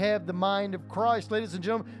 for we have the mind of Christ." Ladies and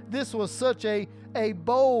gentlemen, this was such a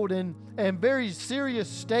bold and very serious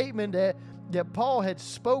statement that Paul had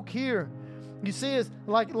spoke here. You see, it's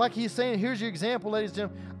like he's saying, here's your example, ladies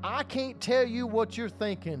and gentlemen. I can't tell you what you're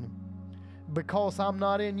thinking because I'm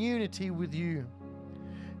not in unity with you.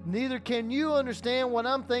 Neither can you understand what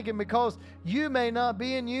I'm thinking because you may not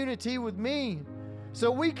be in unity with me.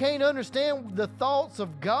 So we can't understand the thoughts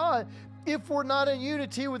of God if we're not in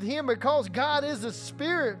unity with him, because God is a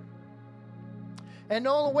spirit. And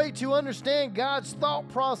the only way to understand God's thought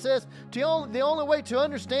process, the only way to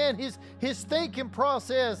understand his thinking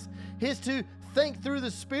process is to think through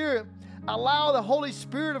the Spirit. allow the Holy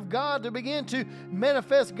Spirit of God to begin to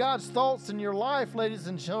manifest God's thoughts in your life, ladies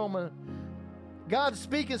and gentlemen. God's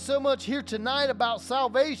speaking so much here tonight about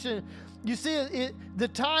salvation. You see, the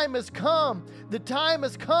time has come. The time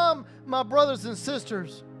has come, my brothers and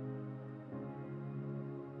sisters,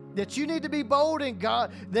 that you need to be bold in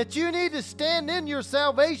God, that you need to stand in your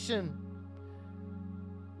salvation.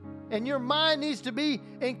 And your mind needs to be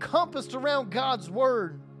encompassed around God's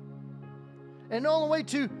Word. And the only way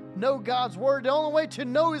to know God's Word, the only way to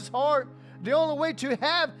know His heart, the only way to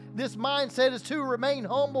have this mindset is to remain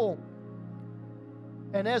humble.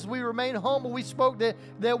 And as we remain humble, we spoke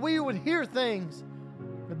that we would hear things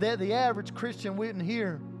that the average Christian wouldn't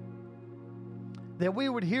hear. That we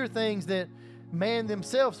would hear things that man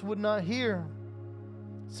themselves would not hear.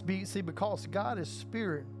 See, because God is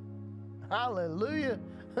spirit. Hallelujah.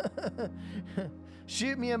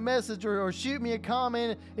 Shoot me a message or shoot me a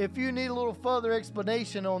comment if you need a little further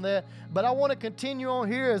explanation on that. But I want to continue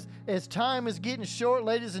on here as time is getting short,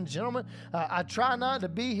 ladies and gentlemen. I try not to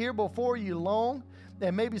be here before you long.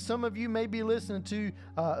 And maybe some of you may be listening to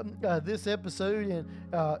this episode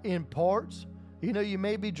in parts. You know, you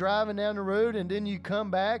may be driving down the road and then you come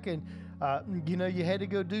back and you know, you had to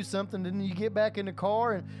go do something, then you get back in the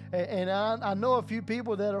car, and I know a few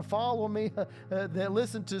people that are following me that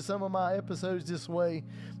listen to some of my episodes this way.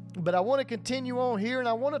 But I want to continue on here, and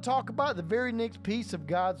I want to talk about the very next piece of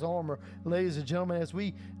God's armor, ladies and gentlemen, as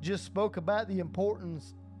we just spoke about the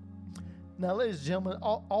importance. Now, ladies and gentlemen,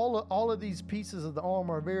 all of these pieces of the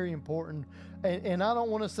armor are very important, and I don't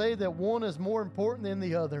want to say that one is more important than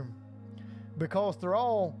the other, because they're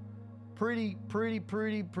all pretty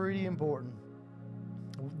important.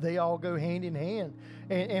 They all go hand in hand,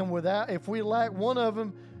 and if we lack one of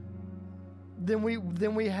them, then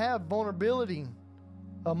we have vulnerability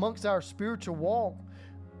amongst our spiritual walk.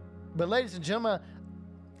 But ladies and gentlemen,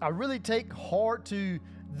 I really take heart to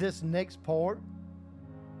this next part,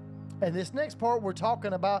 and this next part we're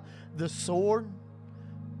talking about the sword.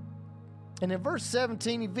 And in verse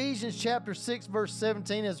 17, Ephesians chapter 6, verse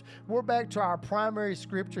 17, as we're back to our primary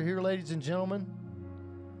scripture here, ladies and gentlemen.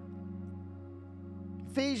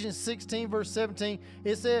 Ephesians 16, verse 17,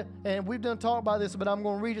 it said, and we've done talk about this, but I'm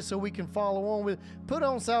going to read it so we can follow on with, put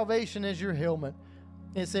on salvation as your helmet.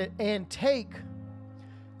 It said, and take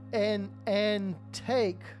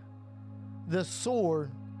the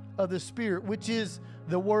sword of the Spirit, which is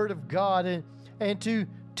the word of God. And to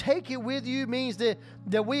take it with you means that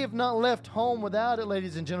we have not left home without it,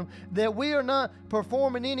 ladies and gentlemen. That we are not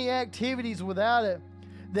performing any activities without it.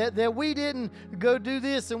 That we didn't go do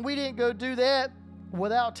this and we didn't go do that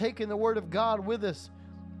without taking the Word of God with us.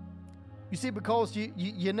 You see, because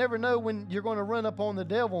you never know when you're going to run up on the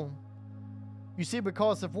devil. You see,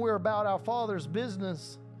 because if we're about our Father's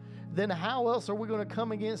business, then how else are we going to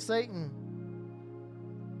come against Satan?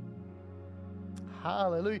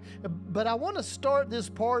 Hallelujah. But I want to start this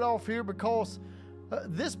part off here because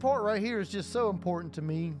this part right here is just so important to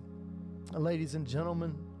me, ladies and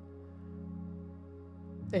gentlemen.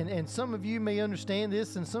 And some of you may understand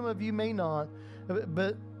this and some of you may not.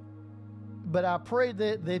 But I pray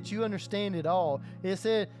that you understand it all. It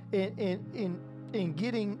said in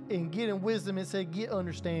getting wisdom, it said get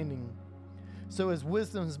understanding. So as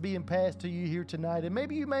wisdom is being passed to you here tonight, and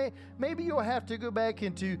maybe you'll have to go back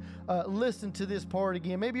and to listen to this part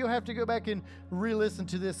again. Maybe you'll have to go back and re-listen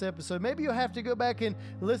to this episode. Maybe you'll have to go back and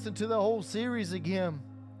listen to the whole series again.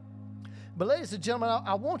 But ladies and gentlemen,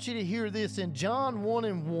 I want you to hear this in John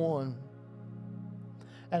 1:1.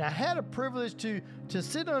 And I had a privilege to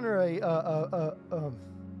sit under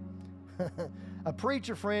a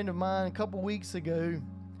preacher friend of mine a couple weeks ago.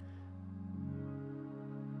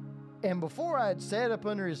 And before I had sat up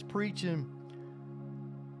under his preaching,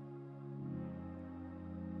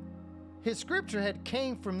 his scripture had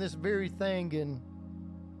came from this very thing.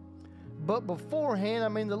 But beforehand, I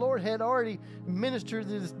mean, the Lord had already ministered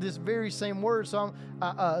this very same word. So,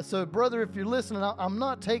 so brother, if you're listening, I'm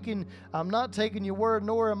not taking your word,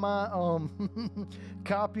 nor am I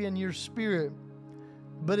copying your spirit.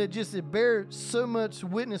 But it bears so much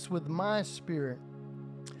witness with my spirit.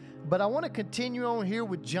 But I want to continue on here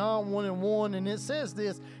with John 1:1, and it says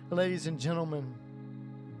this, ladies and gentlemen.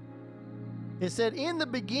 It said, in the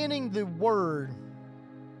beginning, the Word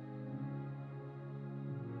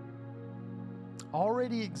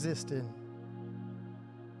already existed.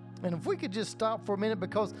 And if we could just stop for a minute,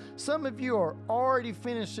 because some of you are already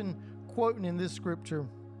finishing quoting in this scripture.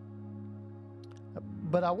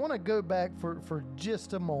 But I want to go back for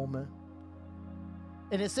just a moment.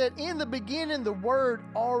 And it said, in the beginning, the Word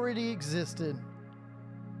already existed.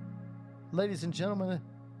 Ladies and gentlemen,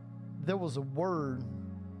 there was a Word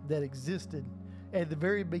that existed at the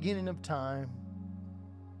very beginning of time.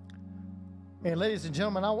 And ladies and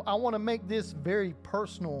gentlemen, I want to make this very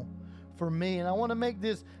personal for me, and I want to make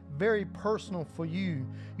this very personal for you.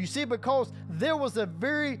 You see, because there was a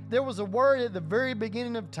word at the very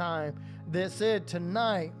beginning of time that said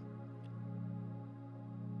tonight,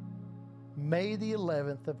 May the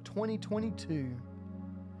 11th of 2022,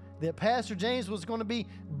 that Pastor James was going to be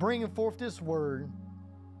bringing forth this word.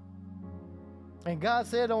 And God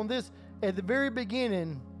said on this, at the very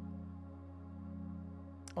beginning,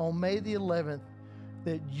 on May the 11th,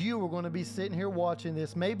 that you were going to be sitting here watching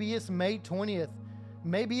this. Maybe it's May 20th.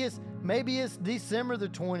 Maybe it's December the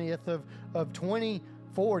 20th of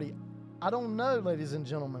 2040. I don't know, ladies and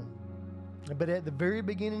gentlemen. But at the very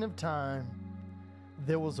beginning of time,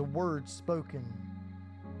 there was a word spoken.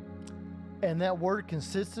 And that word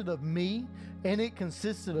consisted of me, and it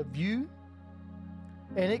consisted of you,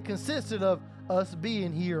 and it consisted of us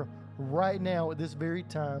being here right now at this very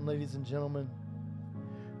time, ladies and gentlemen.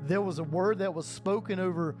 There was a word that was spoken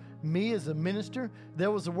over me as a minister. There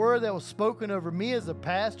was a word that was spoken over me as a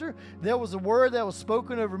pastor. There was a word that was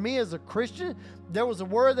spoken over me as a Christian. There was a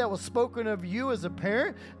word that was spoken over you as a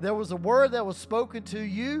parent. There was a word that was spoken to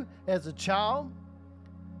you as a child.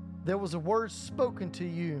 There was a word spoken to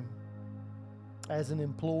you as an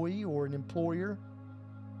employee or an employer.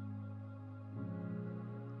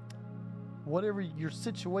 Whatever your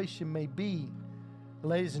situation may be,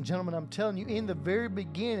 ladies and gentlemen, I'm telling you, in the very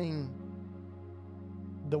beginning,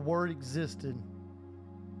 the Word existed.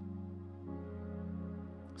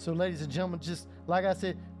 So, ladies and gentlemen, just like I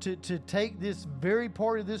said, to take this very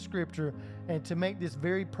part of this scripture and to make this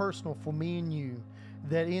very personal for me and you,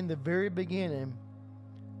 that in the very beginning,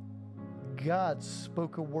 God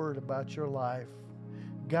spoke a word about your life.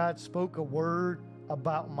 God spoke a word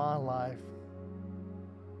about my life.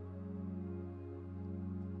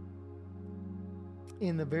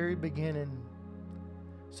 In the very beginning.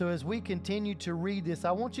 So as we continue to read this,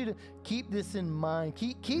 I want you to keep this in mind.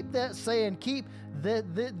 Keep that saying, keep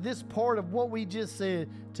this part of what we just said,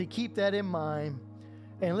 to keep that in mind.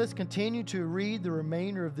 And let's continue to read the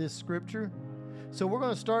remainder of this scripture. So we're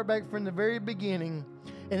going to start back from the very beginning.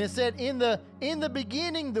 And it said, in the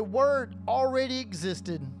beginning, the Word already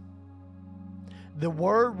existed. The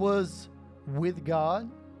Word was with God,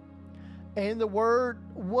 and the Word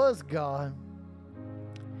was God.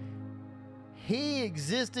 He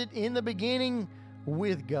existed in the beginning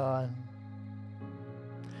with God.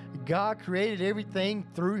 God created everything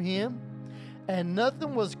through Him, and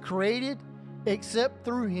nothing was created except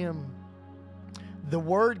through Him. The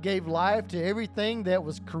Word gave life to everything that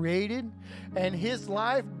was created, and His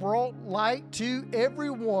life brought light to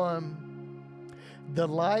everyone. The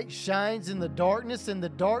light shines in the darkness, and the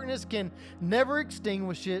darkness can never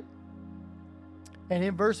extinguish it. And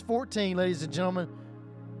in verse 14, ladies and gentlemen,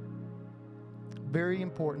 very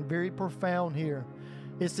important, very profound here.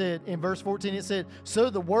 It said, in verse 14, it said, so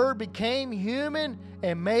the Word became human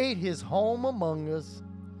and made His home among us.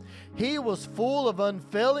 He was full of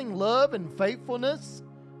unfailing love and faithfulness,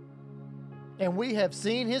 and we have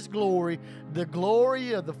seen His glory, the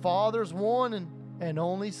glory of the Father's one and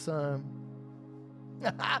only Son.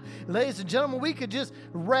 Ladies and gentlemen, we could just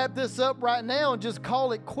wrap this up right now and just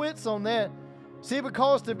call it quits on that. See,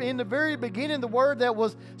 because in the very beginning, the word that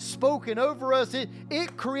was spoken over us,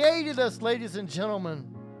 it created us, ladies and gentlemen.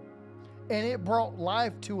 And it brought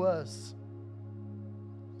life to us.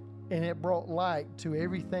 And it brought light to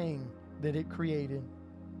everything that it created.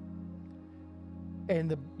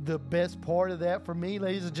 And the best part of that for me,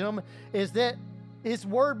 ladies and gentlemen, is that its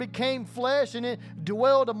word became flesh and it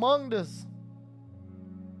dwelled among us.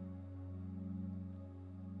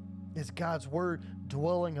 It's God's word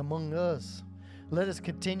dwelling among us. Let us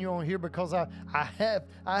continue on here, because I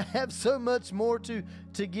have so much more to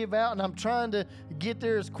give out, and I'm trying to get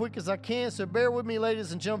there as quick as I can. So bear with me,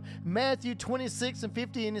 ladies and gentlemen. Matthew 26 and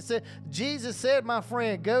 50, and it said, Jesus said, my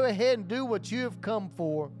friend, go ahead and do what you have come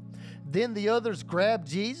for. Then the others grabbed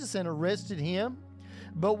Jesus and arrested him.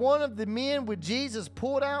 But one of the men with Jesus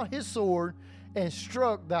pulled out his sword and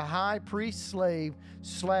struck the high priest's slave,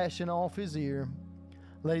 slashing off his ear.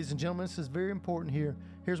 Ladies and gentlemen, this is very important here.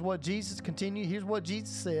 Here's what Jesus continued. Here's what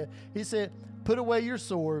Jesus said. He said, put away your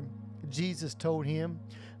sword. Jesus told him,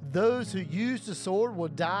 those who use the sword will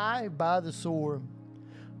die by the sword.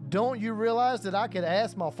 Don't you realize that I could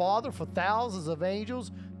ask my Father for thousands of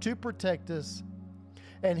angels to protect us,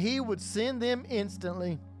 and He would send them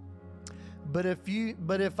instantly? But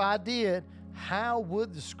if I did, how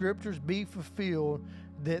would the scriptures be fulfilled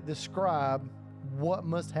that describe what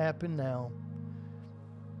must happen now?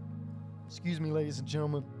 Excuse me, ladies and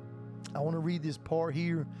gentlemen. I want to read this part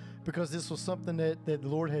here because this was something that the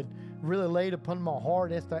Lord had really laid upon my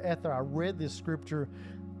heart after I read this scripture.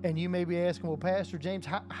 And you may be asking, well, Pastor James,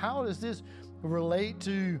 how does this relate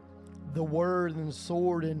to the word and the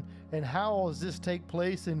sword, and how does this take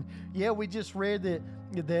place? And yeah, we just read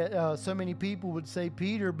that so many people would say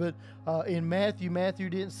Peter, but in Matthew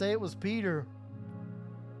didn't say it was Peter.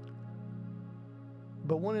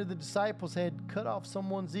 But one of the disciples had cut off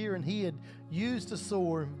someone's ear, and he had used a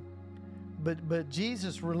sword. But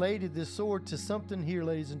Jesus related this sword to something here,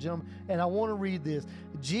 ladies and gentlemen, and I want to read this.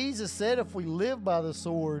 Jesus said if we live by the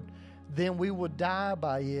sword, then we will die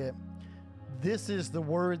by it. This is the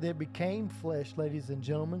word that became flesh, ladies and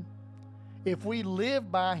gentlemen. If we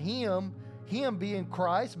live by Him being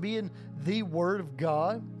Christ, being the Word of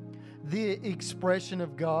God, the expression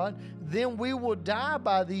of God, then we will die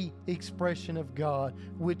by the expression of God,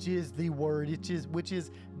 which is the Word, which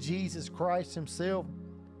is Jesus Christ Himself.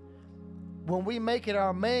 When we make it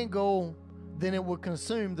our main goal, then it will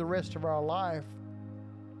consume the rest of our life.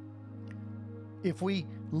 If we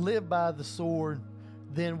live by the sword,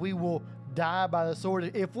 then we will die by the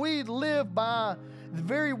sword. If we live by the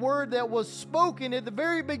very word that was spoken at the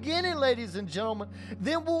very beginning, ladies and gentlemen,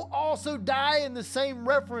 then we'll also die in the same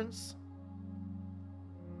reference.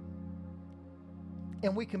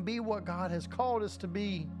 And we can be what God has called us to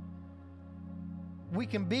be. We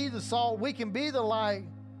can be the salt. We can be the light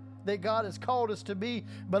that God has called us to be.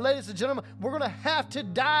 But ladies and gentlemen, we're going to have to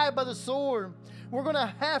die by the sword. We're going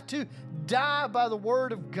to have to die by the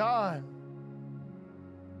word of God.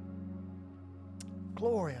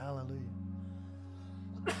 Glory, hallelujah.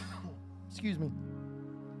 Excuse me.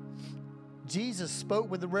 Jesus spoke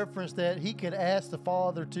with the reference that He could ask the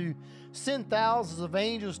Father to send thousands of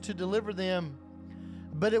angels to deliver them,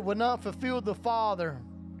 but it would not fulfill the Father's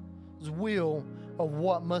will of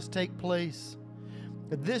what must take place.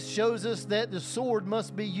 This shows us that the sword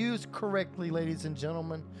must be used correctly, ladies and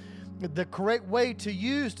gentlemen. The correct way to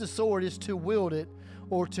use the sword is to wield it,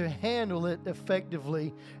 or to handle it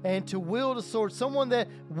effectively. And to wield a sword, someone that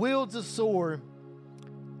wields a sword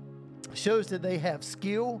shows that they have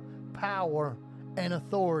skill, power, and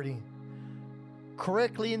authority.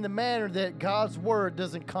 Correctly in the manner that God's word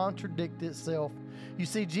doesn't contradict itself. You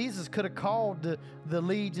see, Jesus could have called the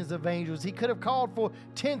legions of angels. He could have called for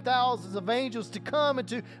 10,000s of angels to come and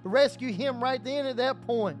to rescue Him right then at that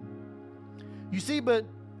point. You see, but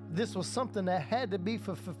this was something that had to be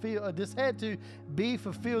fulfilled. This had to be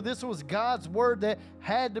fulfilled. This was God's word that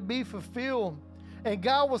had to be fulfilled. And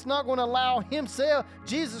God was not going to allow Himself,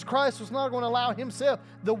 Jesus Christ was not going to allow Himself,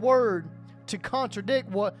 the word, to contradict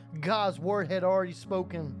what God's word had already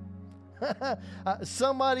spoken.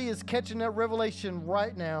 Somebody is catching that revelation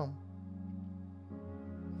right now.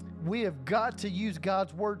 We have got to use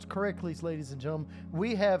God's words correctly, ladies and gentlemen.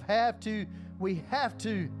 We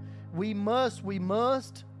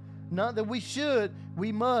must. Not that we should,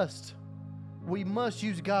 we must. We must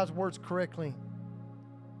use God's words correctly.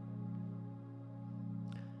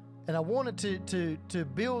 And I wanted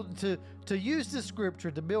to use this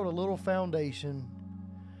scripture to build a little foundation,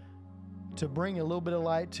 to bring a little bit of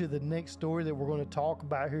light to the next story that we're going to talk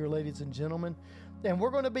about here, ladies and gentlemen. And we're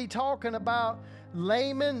going to be talking about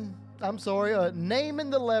Naaman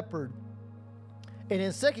the leopard. And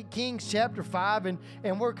in 2 Kings chapter 5,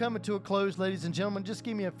 and we're coming to a close, ladies and gentlemen. Just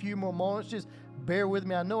give me a few more moments. Just bear with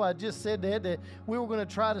me. I know I just said that we were going to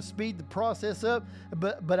try to speed the process up,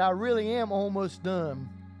 but I really am almost done.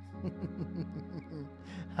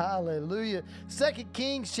 Hallelujah. 2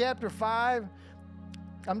 Kings chapter 5.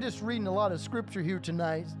 I'm just reading a lot of scripture here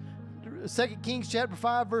tonight. 2 Kings chapter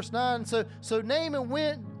 5, verse 9. So Naaman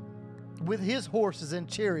went with his horses and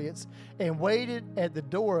chariots and waited at the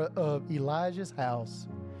door of Elijah's house.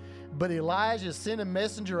 But Elijah sent a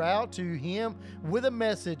messenger out to him with a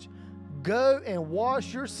message, "Go and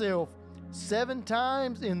wash yourself 7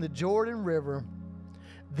 times in the Jordan River.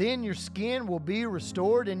 Then your skin will be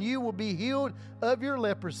restored and you will be healed of your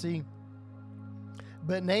leprosy."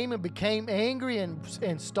 But Naaman became angry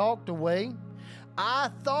and stalked away.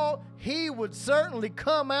 "I thought he would certainly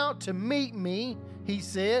come out to meet me," he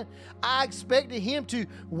said. "I expected him to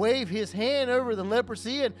wave his hand over the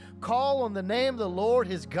leprosy and call on the name of the Lord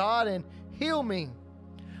his God and heal me.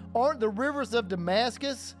 Aren't the rivers of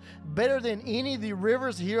Damascus better than any of the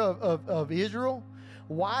rivers here of Israel?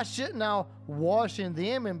 Why shouldn't I wash in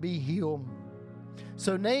them and be healed?"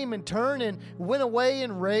 So Naaman turned and went away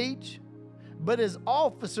in rage. But his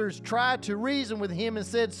officers tried to reason with him and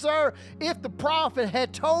said, "Sir, if the prophet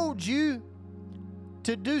had told you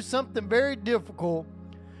to do something very difficult,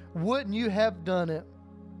 wouldn't you have done it?"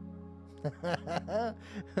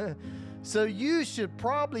 So you should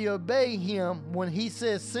probably obey him when he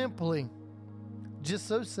says simply, just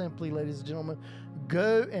so simply, ladies and gentlemen,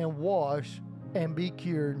 go and wash and be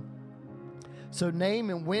cured. So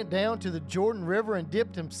Naaman went down to the Jordan River and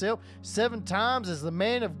dipped himself 7 times as the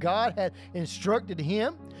man of God had instructed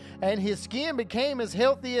him, and his skin became as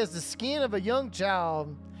healthy as the skin of a young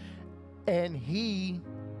child, and he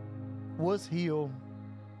was healed.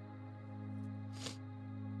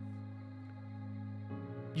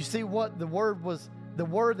 You see what the word was, the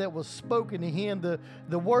word that was spoken to him,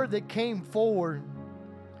 the word that came forward.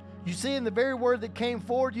 You see, in the very word that came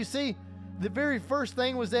forward, you see, the very first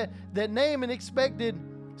thing was that Naaman expected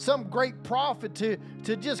some great prophet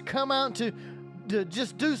to just come out and to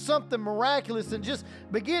just do something miraculous and just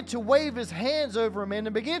begin to wave his hands over him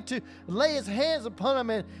and begin to lay his hands upon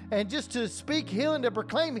him and just to speak healing, to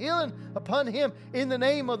proclaim healing upon him in the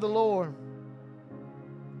name of the Lord.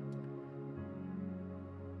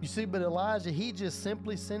 You see, but Elijah, he just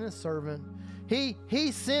simply sent his servant. He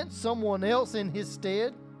sent someone else in his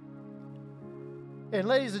stead. And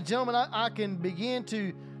ladies and gentlemen, I can begin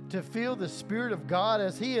to feel the Spirit of God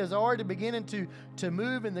as he is already beginning to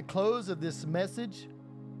move in the close of this message.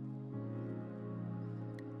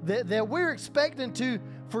 That we're expecting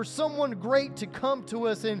for someone great to come to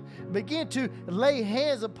us and begin to lay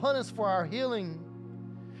hands upon us for our healing.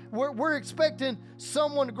 We're expecting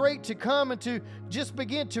someone great to come and to just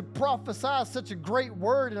begin to prophesy such a great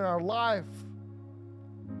word in our life.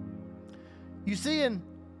 You see, and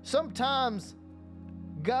sometimes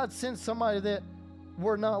God sends somebody that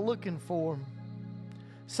we're not looking for.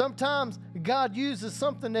 Sometimes God uses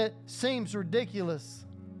something that seems ridiculous.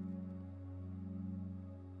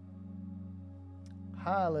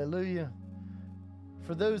 Hallelujah.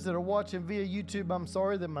 For those that are watching via YouTube, I'm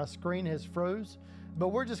sorry that my screen has froze. But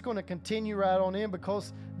we're just going to continue right on in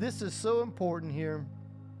because this is so important here.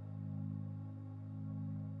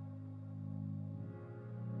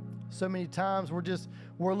 So many times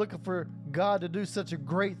we're looking for God to do such a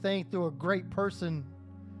great thing through a great person.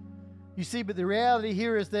 You see, but the reality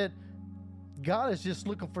here is that God is just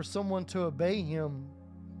looking for someone to obey him.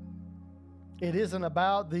 It isn't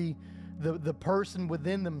about the person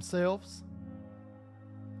within themselves,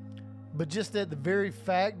 but just that the very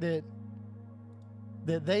fact that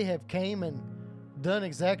they have came and done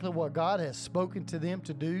exactly what God has spoken to them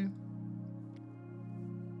to do.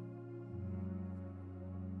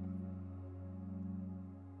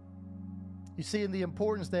 You see, and the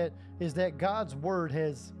importance that is that God's word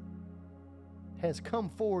has come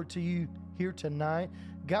forward to you here tonight.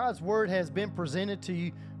 God's word has been presented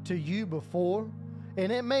to you before,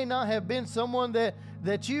 and it may not have been someone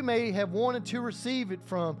that you may have wanted to receive it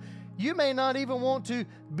from. You may not even want to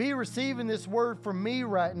be receiving this word from me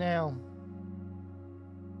right now.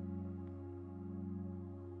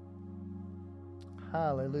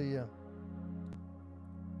 Hallelujah.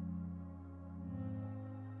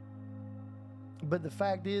 But the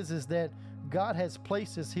fact is that God has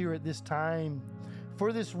placed us here at this time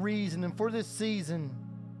for this reason and for this season.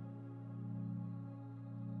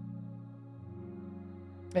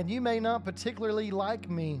 And you may not particularly like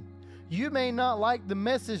me. You may not like the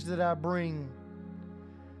message that I bring.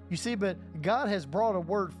 You see, but God has brought a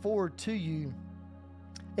word forward to you.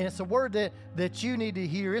 And it's a word that you need to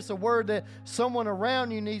hear. It's a word that someone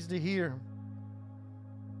around you needs to hear.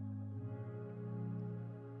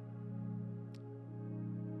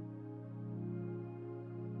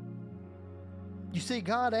 You see,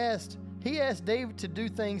 He asked David to do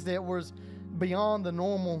things that was beyond the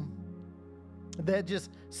normal, that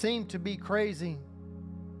just seemed to be crazy.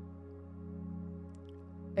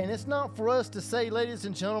 And it's not for us to say, ladies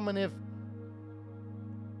and gentlemen,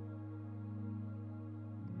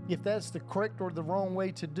 if that's the correct or the wrong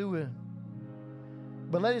way to do it.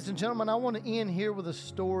 But ladies and gentlemen, I want to end here with a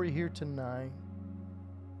story here tonight.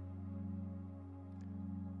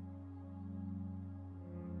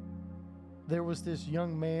 There was this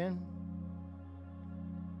young man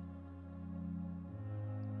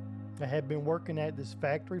that had been working at this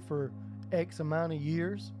factory for X amount of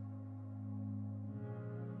years.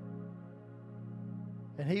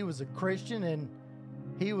 And he was a Christian, and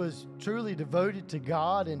he was truly devoted to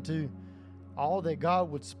God and to all that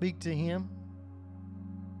God would speak to him.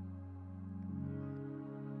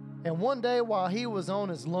 And one day while he was on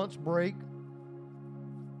his lunch break,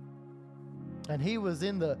 and he was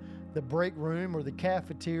in the break room or the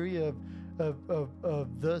cafeteria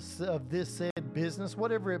of this said business,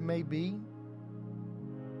 whatever it may be,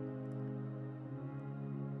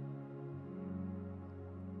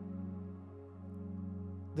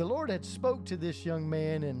 the Lord had spoke to this young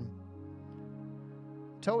man and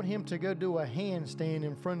told him to go do a handstand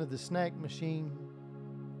in front of the snack machine.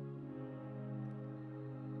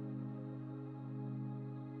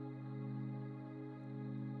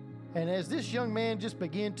 And as this young man just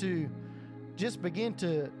began to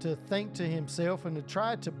think to himself and to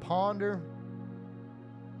try to ponder,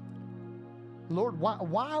 Lord,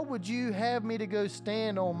 why would you have me to go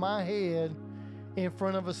stand on my head in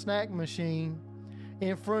front of a snack machine,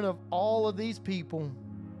 in front of all of these people?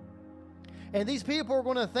 And these people are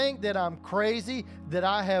going to think that I'm crazy, that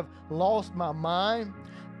I have lost my mind.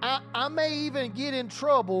 I may even get in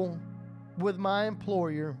trouble with my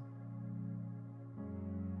employer.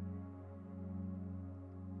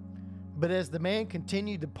 But as the man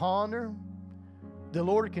continued to ponder, the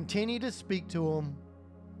Lord continued to speak to him.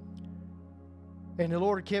 And the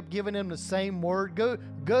Lord kept giving him the same word.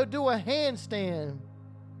 Go do a handstand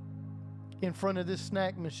in front of this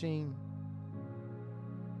snack machine.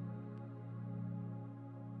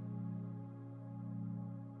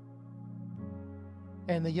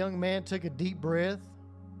 And the young man took a deep breath.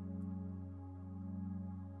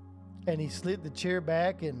 And he slid the chair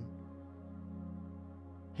back and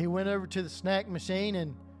he went over to the snack machine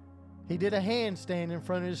and he did a handstand in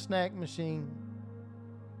front of the snack machine.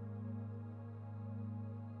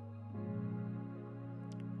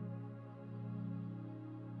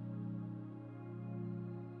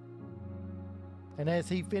 And as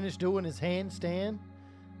he finished doing his handstand,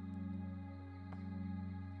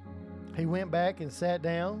 he went back and sat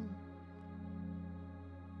down.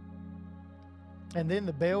 And then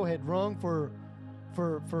the bell had rung for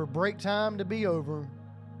break time to be over.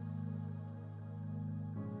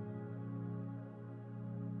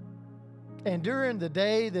 And during the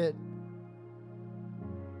day that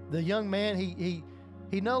the young man, he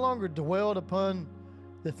no longer dwelled upon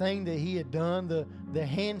the thing that he had done, the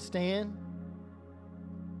handstand.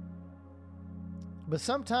 But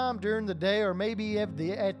sometime during the day, or maybe at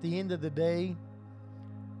the end of the day,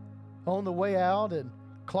 on the way out and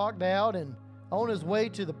clocked out and on his way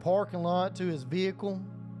to the parking lot to his vehicle,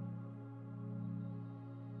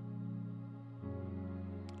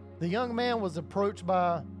 the young man was approached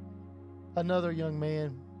by another young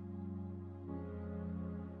man.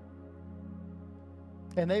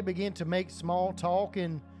 And they began to make small talk,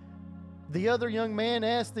 and the other young man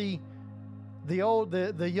asked the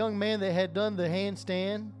young man that had done the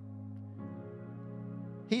handstand,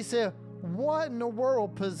 he said, "What in the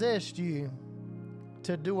world possessed you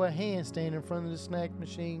to do a handstand in front of the snack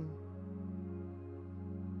machine?"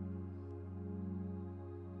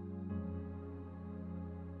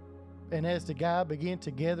 And as the guy began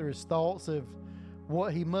to gather his thoughts of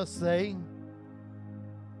what he must say,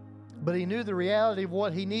 but he knew the reality of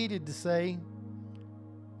what he needed to say,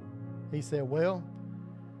 he said, "Well,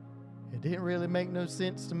 it didn't really make no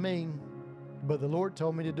sense to me, but the Lord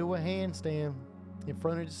told me to do a handstand in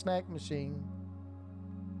front of the snack machine."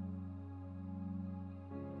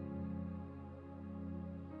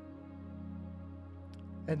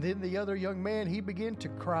 And then the other young man, he began to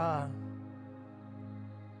cry.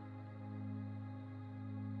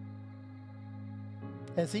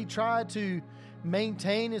 As he tried to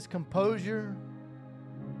maintain his composure,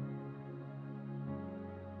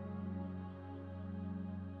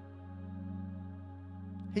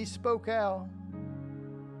 he spoke out.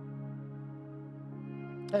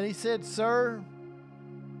 And he said, "Sir,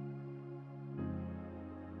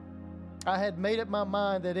 I had made up my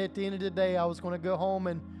mind that at the end of the day I was going to go home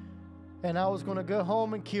and I was going to go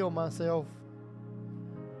home and kill myself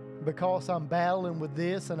because I'm battling with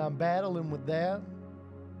this and I'm battling with that.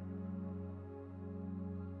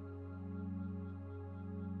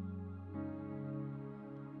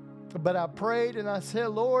 But I prayed and I said,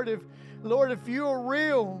 Lord, if you are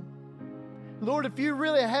real, Lord, if you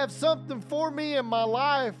really have something for me in my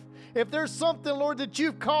life, if there's something, Lord, that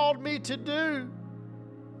you've called me to do,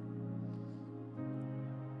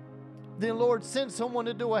 then, Lord, send someone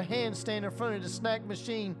to do a handstand in front of the snack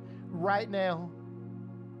machine right now."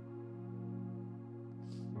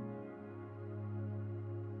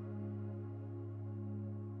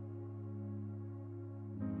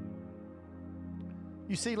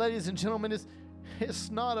 You see, ladies and gentlemen,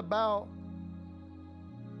 it's not about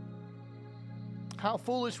how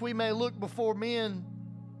foolish we may look before men,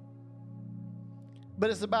 but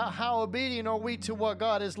it's about how obedient are we to what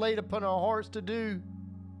God has laid upon our hearts to do.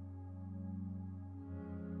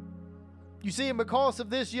 You see, and because of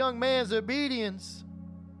this young man's obedience,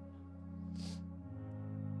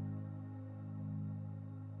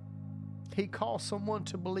 he called someone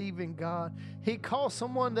to believe in God. He called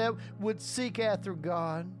someone that would seek after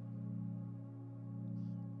God.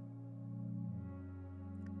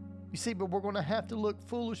 You see, but we're going to have to look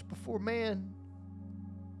foolish before man.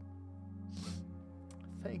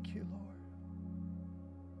 Thank you, Lord.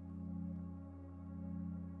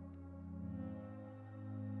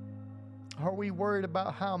 Are we worried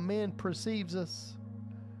about how man perceives us?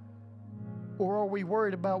 Or are we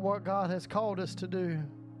worried about what God has called us to do?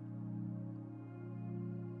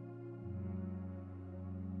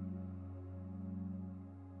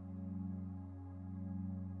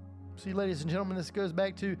 See, ladies and gentlemen, this goes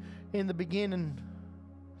back to, in the beginning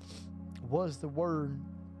was the Word.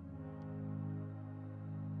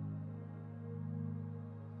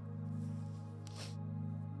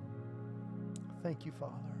 Thank you,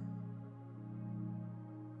 Father.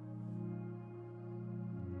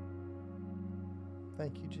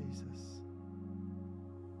 Thank you, Jesus.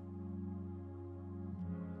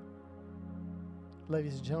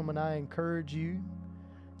 Ladies and gentlemen, I encourage you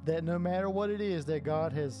that no matter what it is that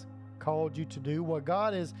God has called you to do, what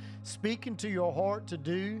God is speaking to your heart to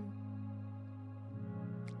do,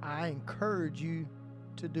 I encourage you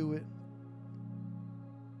to do it.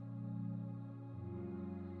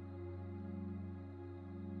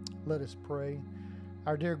 Let us pray.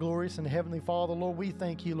 Our dear, glorious, and heavenly Father, Lord, we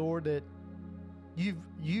thank you, Lord, that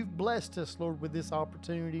you've blessed us, Lord, with this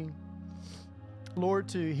opportunity, Lord,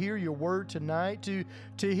 to hear your word tonight, to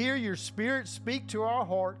hear your Spirit speak to our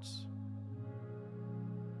hearts.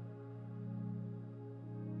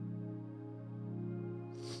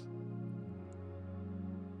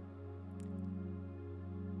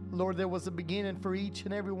 Lord, there was a beginning for each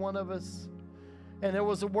and every one of us. And there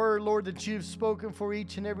was a word, Lord, that you've spoken for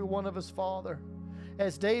each and every one of us, Father.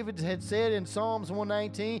 As David had said in Psalms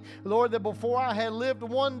 119, Lord, that before I had lived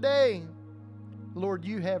one day, Lord,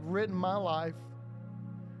 you have written my life.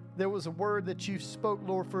 There was a word that you spoke,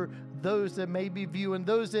 Lord, for those that may be viewing,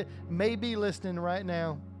 those that may be listening right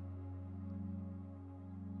now.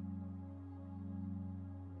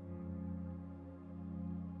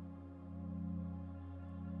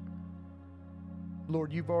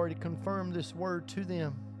 Lord, you've already confirmed this word to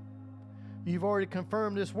them. You've already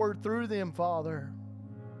confirmed this word through them, Father.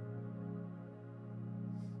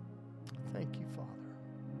 Thank you, Father.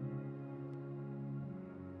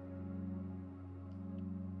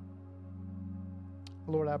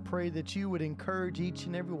 Lord, I pray that you would encourage each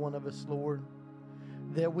and every one of us, Lord,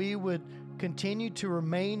 that we would continue to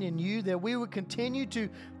remain in you, that we would continue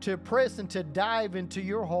to press and to dive into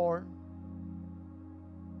your heart.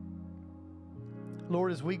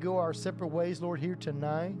 Lord, as we go our separate ways, Lord, here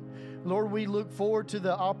tonight, Lord, we look forward to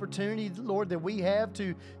the opportunity, Lord, that we have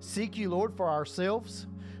to seek you, Lord, for ourselves,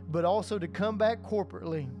 but also to come back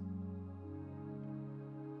corporately.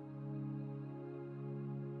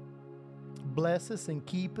 Bless us and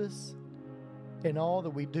keep us in all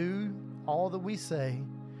that we do, all that we say,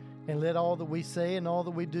 and let all that we say and all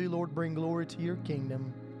that we do, Lord, bring glory to your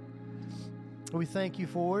kingdom. We thank you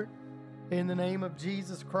for it in the name of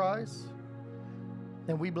Jesus Christ.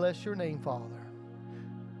 And we bless your name, Father.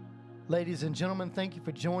 Ladies and gentlemen, thank you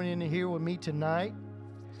for joining in here with me tonight.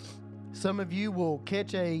 Some of you will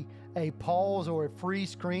catch a pause or a freeze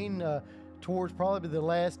screen towards probably the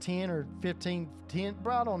last 10 or 15,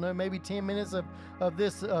 I don't know, maybe 10 minutes of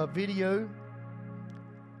this video.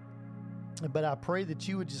 But I pray that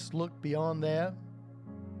you would just look beyond that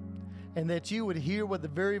and that you would hear what the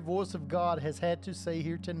very voice of God has had to say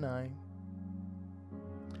here tonight.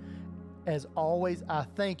 As always, I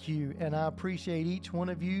thank you and I appreciate each one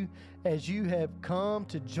of you as you have come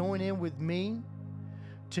to join in with me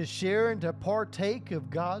to share and to partake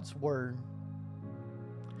of God's Word.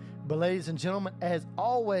 But ladies and gentlemen, as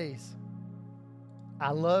always,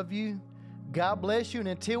 I love you. God bless you. And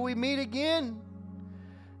until we meet again,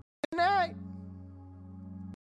 good night.